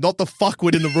Tom. Not the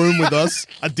fuckwit in the room with us.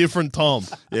 A different Tom.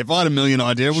 If I had $1 million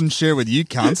idea, I wouldn't share it with you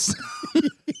cunts.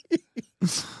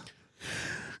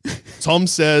 Tom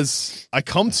says, I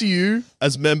come to you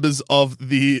as members of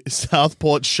the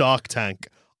Southport Shark Tank.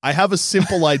 I have a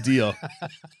simple idea.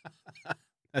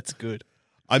 That's good.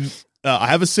 I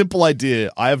have a simple idea.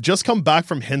 I have just come back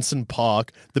from Henson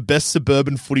Park, the best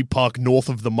suburban footy park north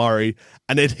of the Murray,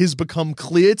 and it has become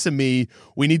clear to me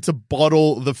we need to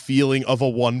bottle the feeling of a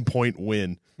 1-point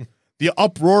win. The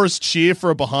uproarious cheer for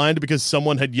a behind because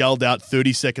someone had yelled out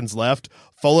 30 seconds left,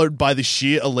 followed by the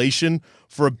sheer elation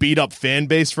for a beat-up fan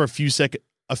base for a few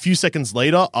seconds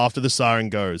later after the siren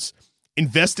goes.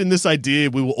 Invest in this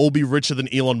idea. We will all be richer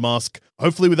than Elon Musk,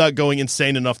 hopefully without going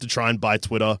insane enough to try and buy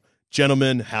Twitter.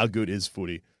 Gentlemen, how good is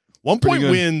footy? 1-point good.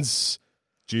 wins.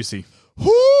 Juicy.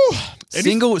 Whoo!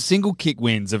 Single kick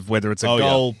wins of whether it's a Oh, yeah.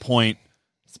 goal, point,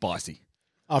 spicy.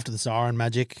 After the siren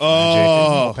magic.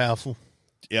 Oh. More powerful.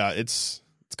 Yeah, it's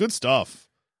good stuff.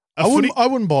 I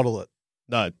wouldn't bottle it.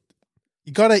 No,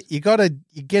 You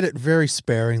get it very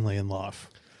sparingly in life.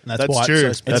 And that's why true.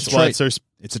 It's so That's special. why it's so.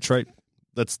 It's a treat.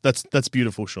 That's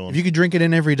beautiful, Sean. If you could drink it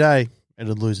in every day,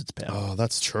 it'd lose its power. Oh,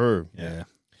 that's true. Yeah.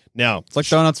 Now, It's like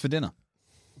donuts for dinner.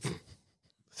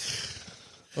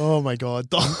 oh my god,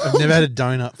 I've never had a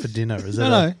donut for dinner. Is that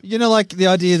No. You know, like the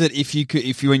idea that if you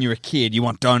when you're a kid, you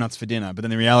want donuts for dinner, but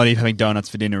then the reality of having donuts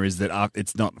for dinner is that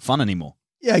it's not fun anymore.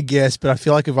 Yeah, I guess. But I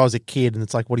feel like if I was a kid and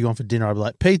it's like, what do you want for dinner? I'd be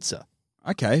like, pizza.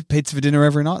 Okay, pizza for dinner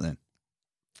every night then.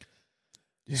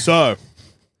 so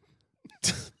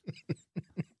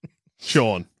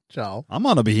Sean, Joel, I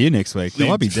might not be here next week. I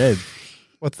might be dead.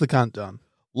 what's the cunt done?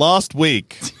 last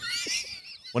week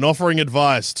when offering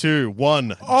advice to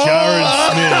one Jared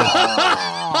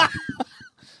Smith.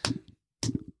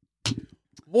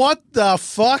 What the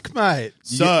fuck, mate?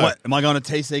 So Am I going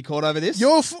to TC court over this?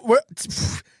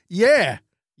 Yeah.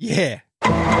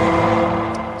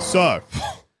 So,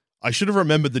 I should have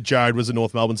remembered that Jared was a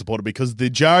North Melbourne supporter because the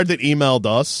Jared that emailed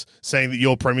us saying that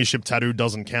your premiership tattoo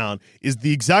doesn't count is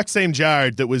the exact same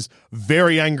Jared that was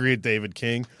very angry at David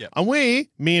King. Yep. And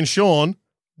me and Sean,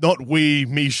 not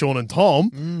me, Sean, and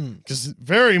Tom, because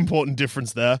very important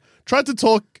difference there, tried to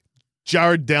talk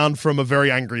Jared down from a very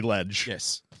angry ledge.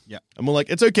 Yes. Yeah. And we're like,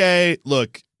 it's okay.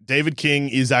 Look, David King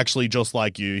is actually just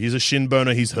like you. He's a shin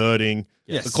burner. He's hurting.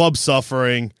 Yes. The club's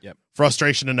suffering. Yep.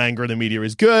 Frustration and anger in the media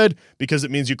is good because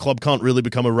it means your club can't really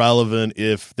become irrelevant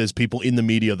if there's people in the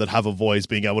media that have a voice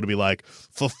being able to be like,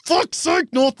 for fuck's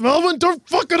sake, North Melbourne, don't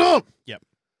fuck it up. Yep.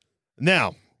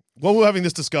 Now, while we're having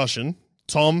this discussion,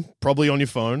 Tom, probably on your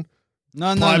phone,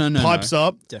 No. pipes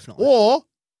up. Definitely. Or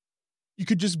you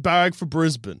could just barrack for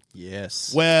Brisbane.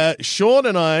 Yes. Where Sean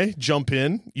and I jump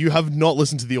in. You have not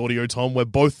listened to the audio, Tom, where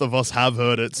both of us have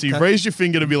heard it. So you've raised your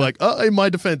finger to be like, in my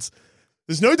defense.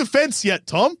 There's no defense yet,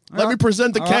 Tom. Let me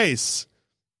present the case.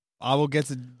 I will get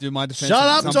to do my defense. Shut at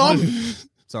up, some Tom. point.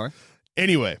 Sorry.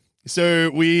 Anyway, so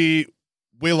we're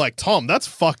like, Tom, that's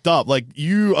fucked up. Like,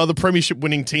 you are the premiership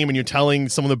winning team and you're telling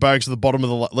some of the barracks at the bottom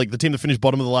of the team that finished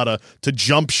bottom of the ladder to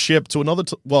jump ship to another,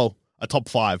 a top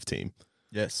 5 team.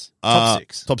 Yes. Top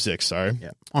 6. Top 6, sorry.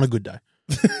 Yeah. On a good day.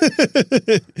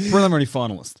 Preliminary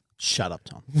finalist. Shut up,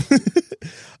 Tom.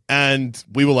 And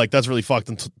we were like, that's really fucked.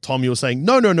 And Tom, you were saying,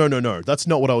 no. That's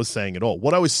not what I was saying at all.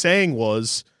 What I was saying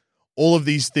was all of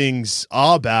these things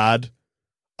are bad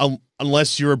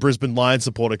unless you're a Brisbane Lions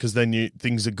supporter because then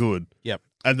things are good. Yep.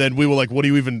 And then we were like, what are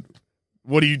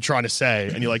you trying to say?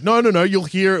 And you're like, no, you'll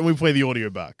hear it and we play the audio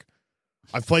back.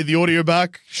 I've played the audio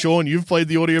back. Sean, you've played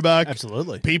the audio back.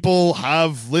 Absolutely. People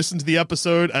have listened to the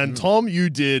episode. And Tom, you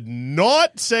did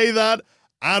not say that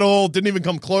at all. Didn't even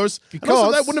come close. And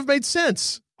also, that wouldn't have made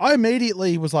sense. I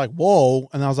immediately was like, whoa.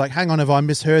 And I was like, hang on, have I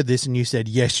misheard this? And you said,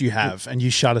 yes, you have. And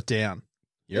you shut it down.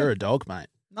 You're a dog, mate.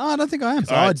 No, I don't think I am.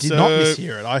 So I did not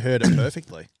mishear it. I heard it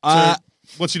perfectly.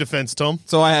 What's your defense, Tom?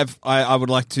 So I would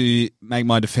like to make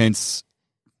my defense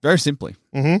very simply.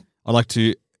 Mm-hmm. I'd like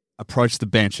to approach the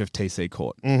bench of TC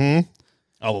Court. Mm-hmm.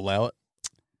 I'll allow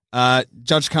it.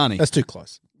 Judge Carney. That's too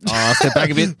close. I'll step back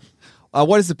a bit.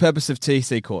 What is the purpose of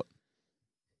TC Court?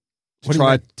 What do you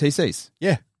Try mean? TCs.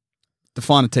 Yeah.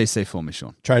 Define a TC for me,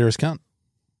 Sean. Traitorous cunt.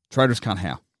 Traitorous cunt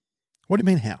how? What do you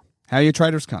mean how? How are you a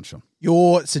traitorous cunt, Sean?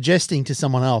 You're suggesting to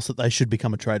someone else that they should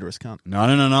become a traitorous cunt. No.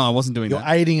 I wasn't doing You're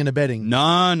that. aiding and abetting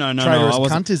No. traitorous I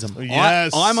wasn't. cuntism.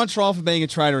 Yes. I'm on trial for being a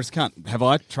traitorous cunt. Have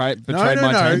I betrayed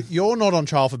my No. team? You're not on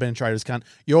trial for being a traitorous cunt.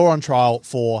 You're on trial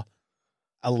for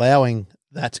allowing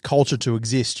that culture to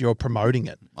exist. You're promoting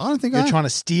it. I don't think I You're am. trying to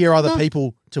steer other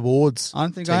people towards I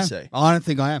don't think TC. I am. I don't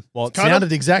think I am. Well, it kind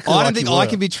sounded exactly I like don't think you I were.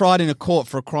 can be tried in a court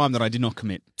for a crime that I did not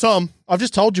commit. Tom, I've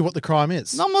just told you what the crime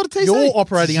is. No, I'm not a TC. You're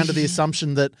operating under the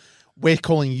assumption that we're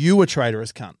calling you a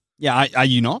traitorous cunt. Yeah, are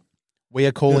you not? We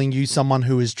are calling you someone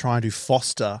who is trying to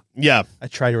foster yeah. a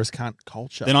traitorous cunt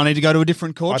culture. Then I need to go to a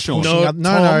different By court, Sean. pushing No, up- Tom.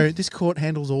 no. This court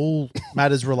handles all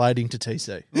matters relating to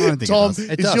TC. I don't think Tom, it does.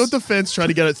 It is does. your defense trying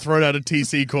to get it thrown out of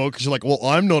TC court because you're like, well,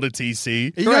 I'm not a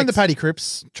TC? Are you going to Paddy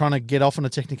Cripps trying to get off on a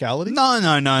technicality? No.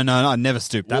 I never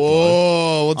stooped that low.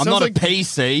 Whoa. Well, it I'm sounds not like a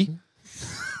PC.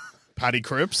 Paddy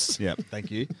Cripps. Yeah, thank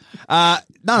you. No,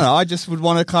 I just would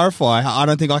want to clarify. I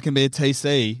don't think I can be a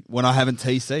TC when I haven't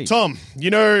TC. Tom,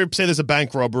 say there's a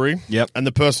bank robbery. Yep. And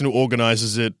the person who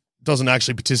organizes it doesn't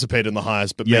actually participate in the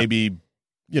heist, but Yep. maybe,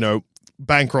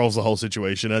 bankrolls the whole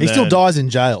situation. And He still then- dies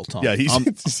in jail, Tom. Yeah, he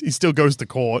still goes to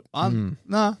court.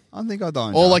 No, I think I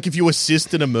don't. Or like if you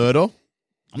assist in a murder.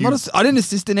 I didn't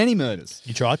assist in any murders.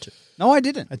 You tried to. No, I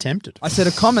didn't. Attempted. I said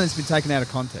a comment that's been taken out of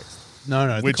context. No,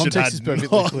 the Which it context had is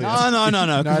perfectly not. clear. No.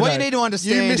 'Cause what you need to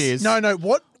understand is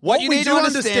what you we need do to understand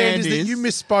understand is that is- you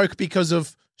misspoke because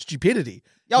of stupidity.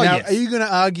 Oh, now, yes. are you going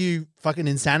to argue fucking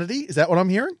insanity? Is that what I'm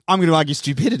hearing? I'm going to argue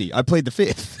stupidity. I plead the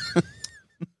fifth.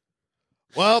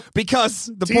 Well,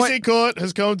 Because the TC point... court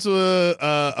has come to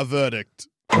a verdict.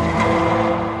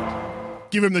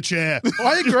 Give him the chair.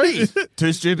 I agree.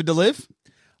 Too stupid to live?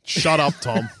 Shut up,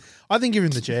 Tom. I think give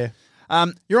him the chair.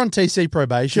 You're on TC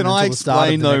probation. Can I until the start of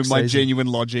explain, the though, next my season. genuine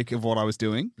logic of what I was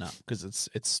doing? No, because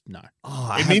it's no.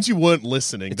 It means you weren't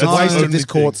listening. It's a That's the waste of only this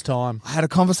thing. court's time. I had a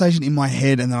conversation in my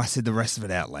head and then I said the rest of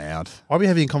it out loud. Why are we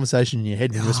having a conversation in your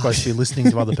head when you're supposed to be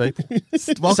listening to other people?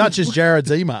 Such as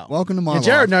Jared's email. Welcome to my Yeah,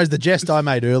 Jared life. knows the jest I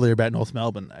made earlier about North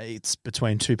Melbourne. It's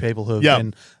between two people who have Yeah.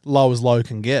 been low as low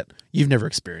can get. You've never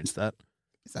experienced that.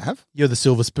 Yes, I have. You're the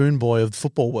silver spoon boy of the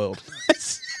football world.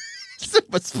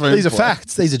 These These are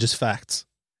facts. These are just facts.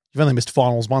 You've only missed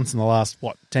finals once in the last,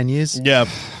 10 years? Yeah.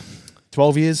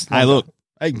 12 years? Hey, look.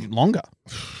 Hey, longer.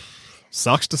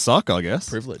 Sucks to suck, I guess.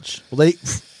 Privilege. Well,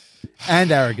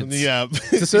 and arrogance. Yeah.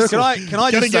 It's a circle. Can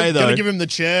I just say, though, Gonna give him the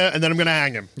chair, and then I'm gonna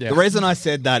hang him. Yeah. the reason I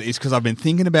said that is because I've been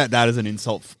thinking about that as an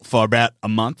insult for about a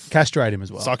month. Castrate him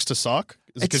as well. Sucks to suck.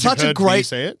 Is it It's 'cause you've such a heard me great,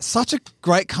 say it? such a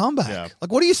great comeback. Yeah.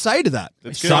 Like, what do you say to that?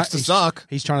 It's It good. sucks to suck.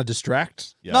 He's trying to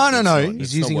distract. Yeah, No. it's not- He's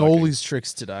it's using not all working. his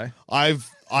tricks today. I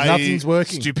Nothing's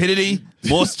working. Stupidity,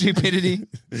 more stupidity.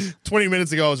 20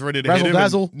 minutes ago, I was ready to Razzle hit him. and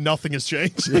dazzle. Nothing has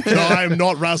changed. No, I am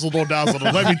not razzled or dazzled.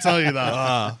 Let me tell you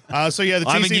that. So yeah, the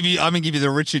I'm TC gonna give you the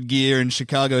Richard Gere in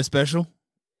Chicago special.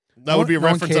 that would be a No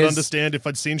one reference I'd cares. understand if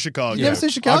I'd seen Chicago. You never seen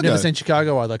Chicago? I've never seen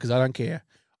Chicago either because I don't care.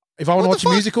 If I want to What watch the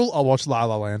a fuck? musical, I'll watch La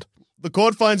La Land. The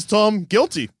court finds Tom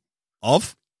guilty.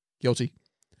 Of Guilty.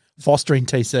 Fostering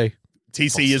TC.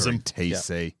 TCism.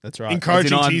 TC. That's right.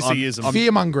 Encouraging As in, TCism.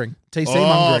 Fear mongering. TC Oh,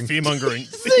 mongering. fear mongering.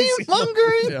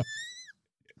 Mongering.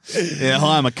 Yeah,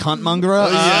 hi, I'm a cunt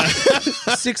mongerer. Yeah.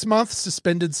 6 month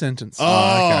suspended sentence.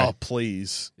 Oh,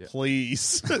 please.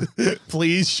 Please.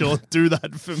 Please, Sean, do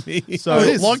that for me. So it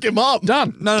is. Lock him up.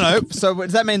 Done. No. So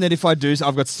does that mean that if I do,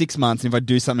 I've got 6 months, and if I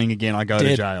do something again, I go to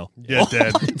Dead. jail? Yeah,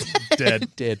 dead. Dead.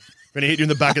 Dead. Gonna hit you in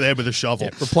the back of the head with a shovel.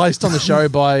 Replaced on the show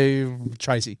by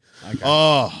Tracy.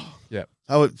 Oh, Yeah.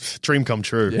 dream come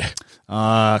true. Yeah.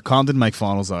 Kyle didn't make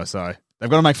finals though, so they've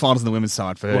got to make finals on the women's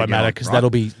side for her. Won't to get matter on, because right? that'll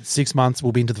be 6 months.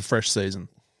 We'll be into the fresh season.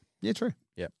 Yeah, true.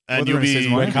 Yeah. And Well, you'll the be, rest is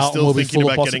you'll one. be Carlton still will be thinking full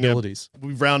of about getting a possibilities.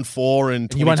 round 4 in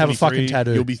 2023. And you won't have a fucking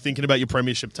tattoo. You'll be thinking about your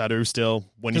premiership tattoo still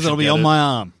when you Because should it'll be get on it. my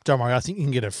arm. Don't worry, I think you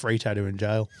can get a free tattoo in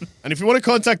jail. And if you want to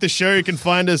contact the show, you can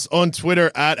find us on Twitter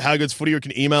at HowGoodsFooty, or you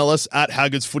can email us at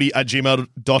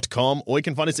howgoodsfooty@gmail.com, or you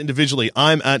can find us individually.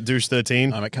 I'm at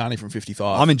Douche13. I'm at Carney from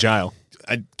 55. I'm in jail.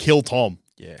 And kill Tom.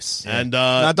 yes. And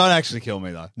No, don't actually kill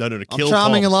me though. no, I'm kill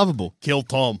charming Tom. and lovable, Kill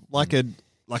Tom.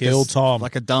 Kill Tom.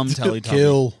 like a dumb Teletubby.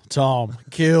 Kill Tom.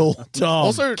 Kill Tom.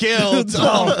 Also, Kill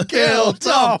Tom. Kill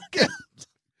Tom. we'll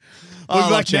Oh,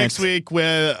 be back chance. next week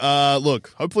where,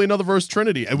 look, hopefully another Roast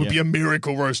Trinity. It would be a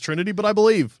miracle Roast Trinity, but I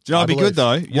believe. Do you know what'd be good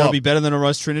though? You know What? what'd be better than a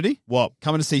roast Trinity? What?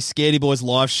 Coming to see Scaredy Boys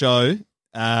live show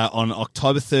on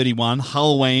October 31,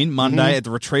 Halloween, Monday at the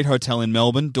Retreat Hotel in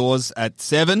Melbourne. Doors at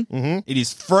 7. It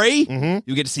is free.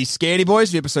 You'll get to see Scaredy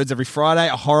Boys. New episodes every Friday.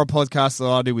 A horror podcast that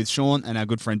I do with Sean and our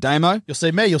good friend Damo. You'll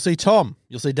see me. You'll see Tom.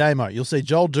 You'll see Damo. You'll see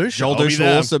Joel Douche. Joel I'll be Douche will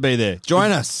there. also be there.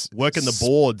 Join us. Working the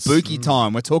boards. Spooky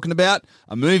time. We're talking about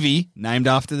a movie named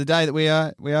after the day that we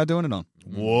are doing it on.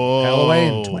 Whoa.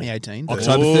 Halloween 2018.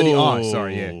 October 30. Oh,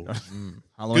 sorry, yeah.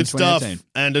 Halloween Good stuff. 2018.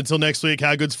 And until next week,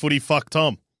 How Good's Footy? Fuck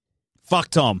Tom. Fuck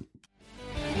Tom.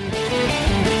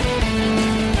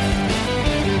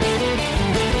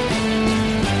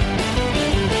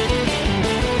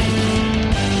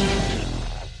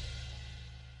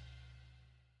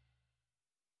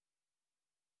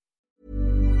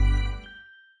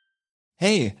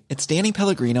 Hey, it's Danny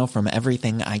Pellegrino from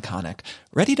Everything Iconic.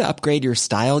 Ready to upgrade your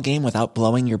style game without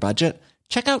blowing your budget?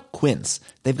 Check out Quince.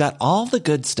 They've got all the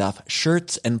good stuff,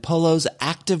 shirts and polos,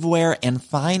 activewear, and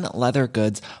fine leather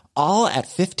goods, all at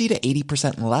 50 to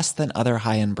 80% less than other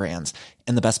high-end brands.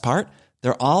 And the best part?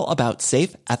 They're all about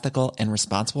safe, ethical, and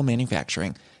responsible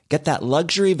manufacturing. Get that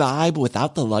luxury vibe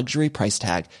without the luxury price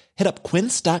tag. Hit up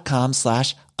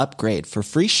quince.com/upgrade for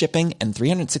free shipping and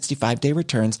 365-day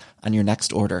returns on your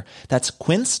next order. That's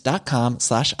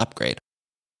quince.com/upgrade.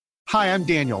 Hi, I'm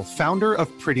Daniel, founder of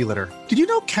Pretty Litter. Did you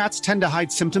know cats tend to hide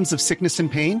symptoms of sickness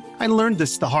and pain? I learned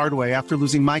this the hard way after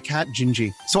losing my cat,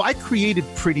 Gingy. So I created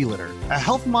Pretty Litter, a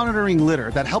health monitoring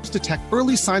litter that helps detect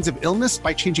early signs of illness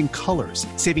by changing colors,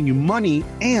 saving you money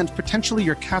and potentially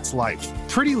your cat's life.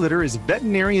 Pretty Litter is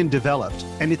veterinarian developed,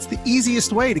 and it's the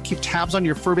easiest way to keep tabs on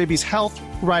your fur baby's health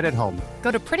right at home.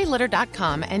 Go to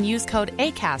prettylitter.com and use code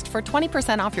ACAST for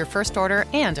 20% off your first order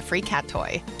and a free cat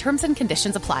toy. Terms and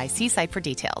conditions apply. See site for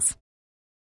details.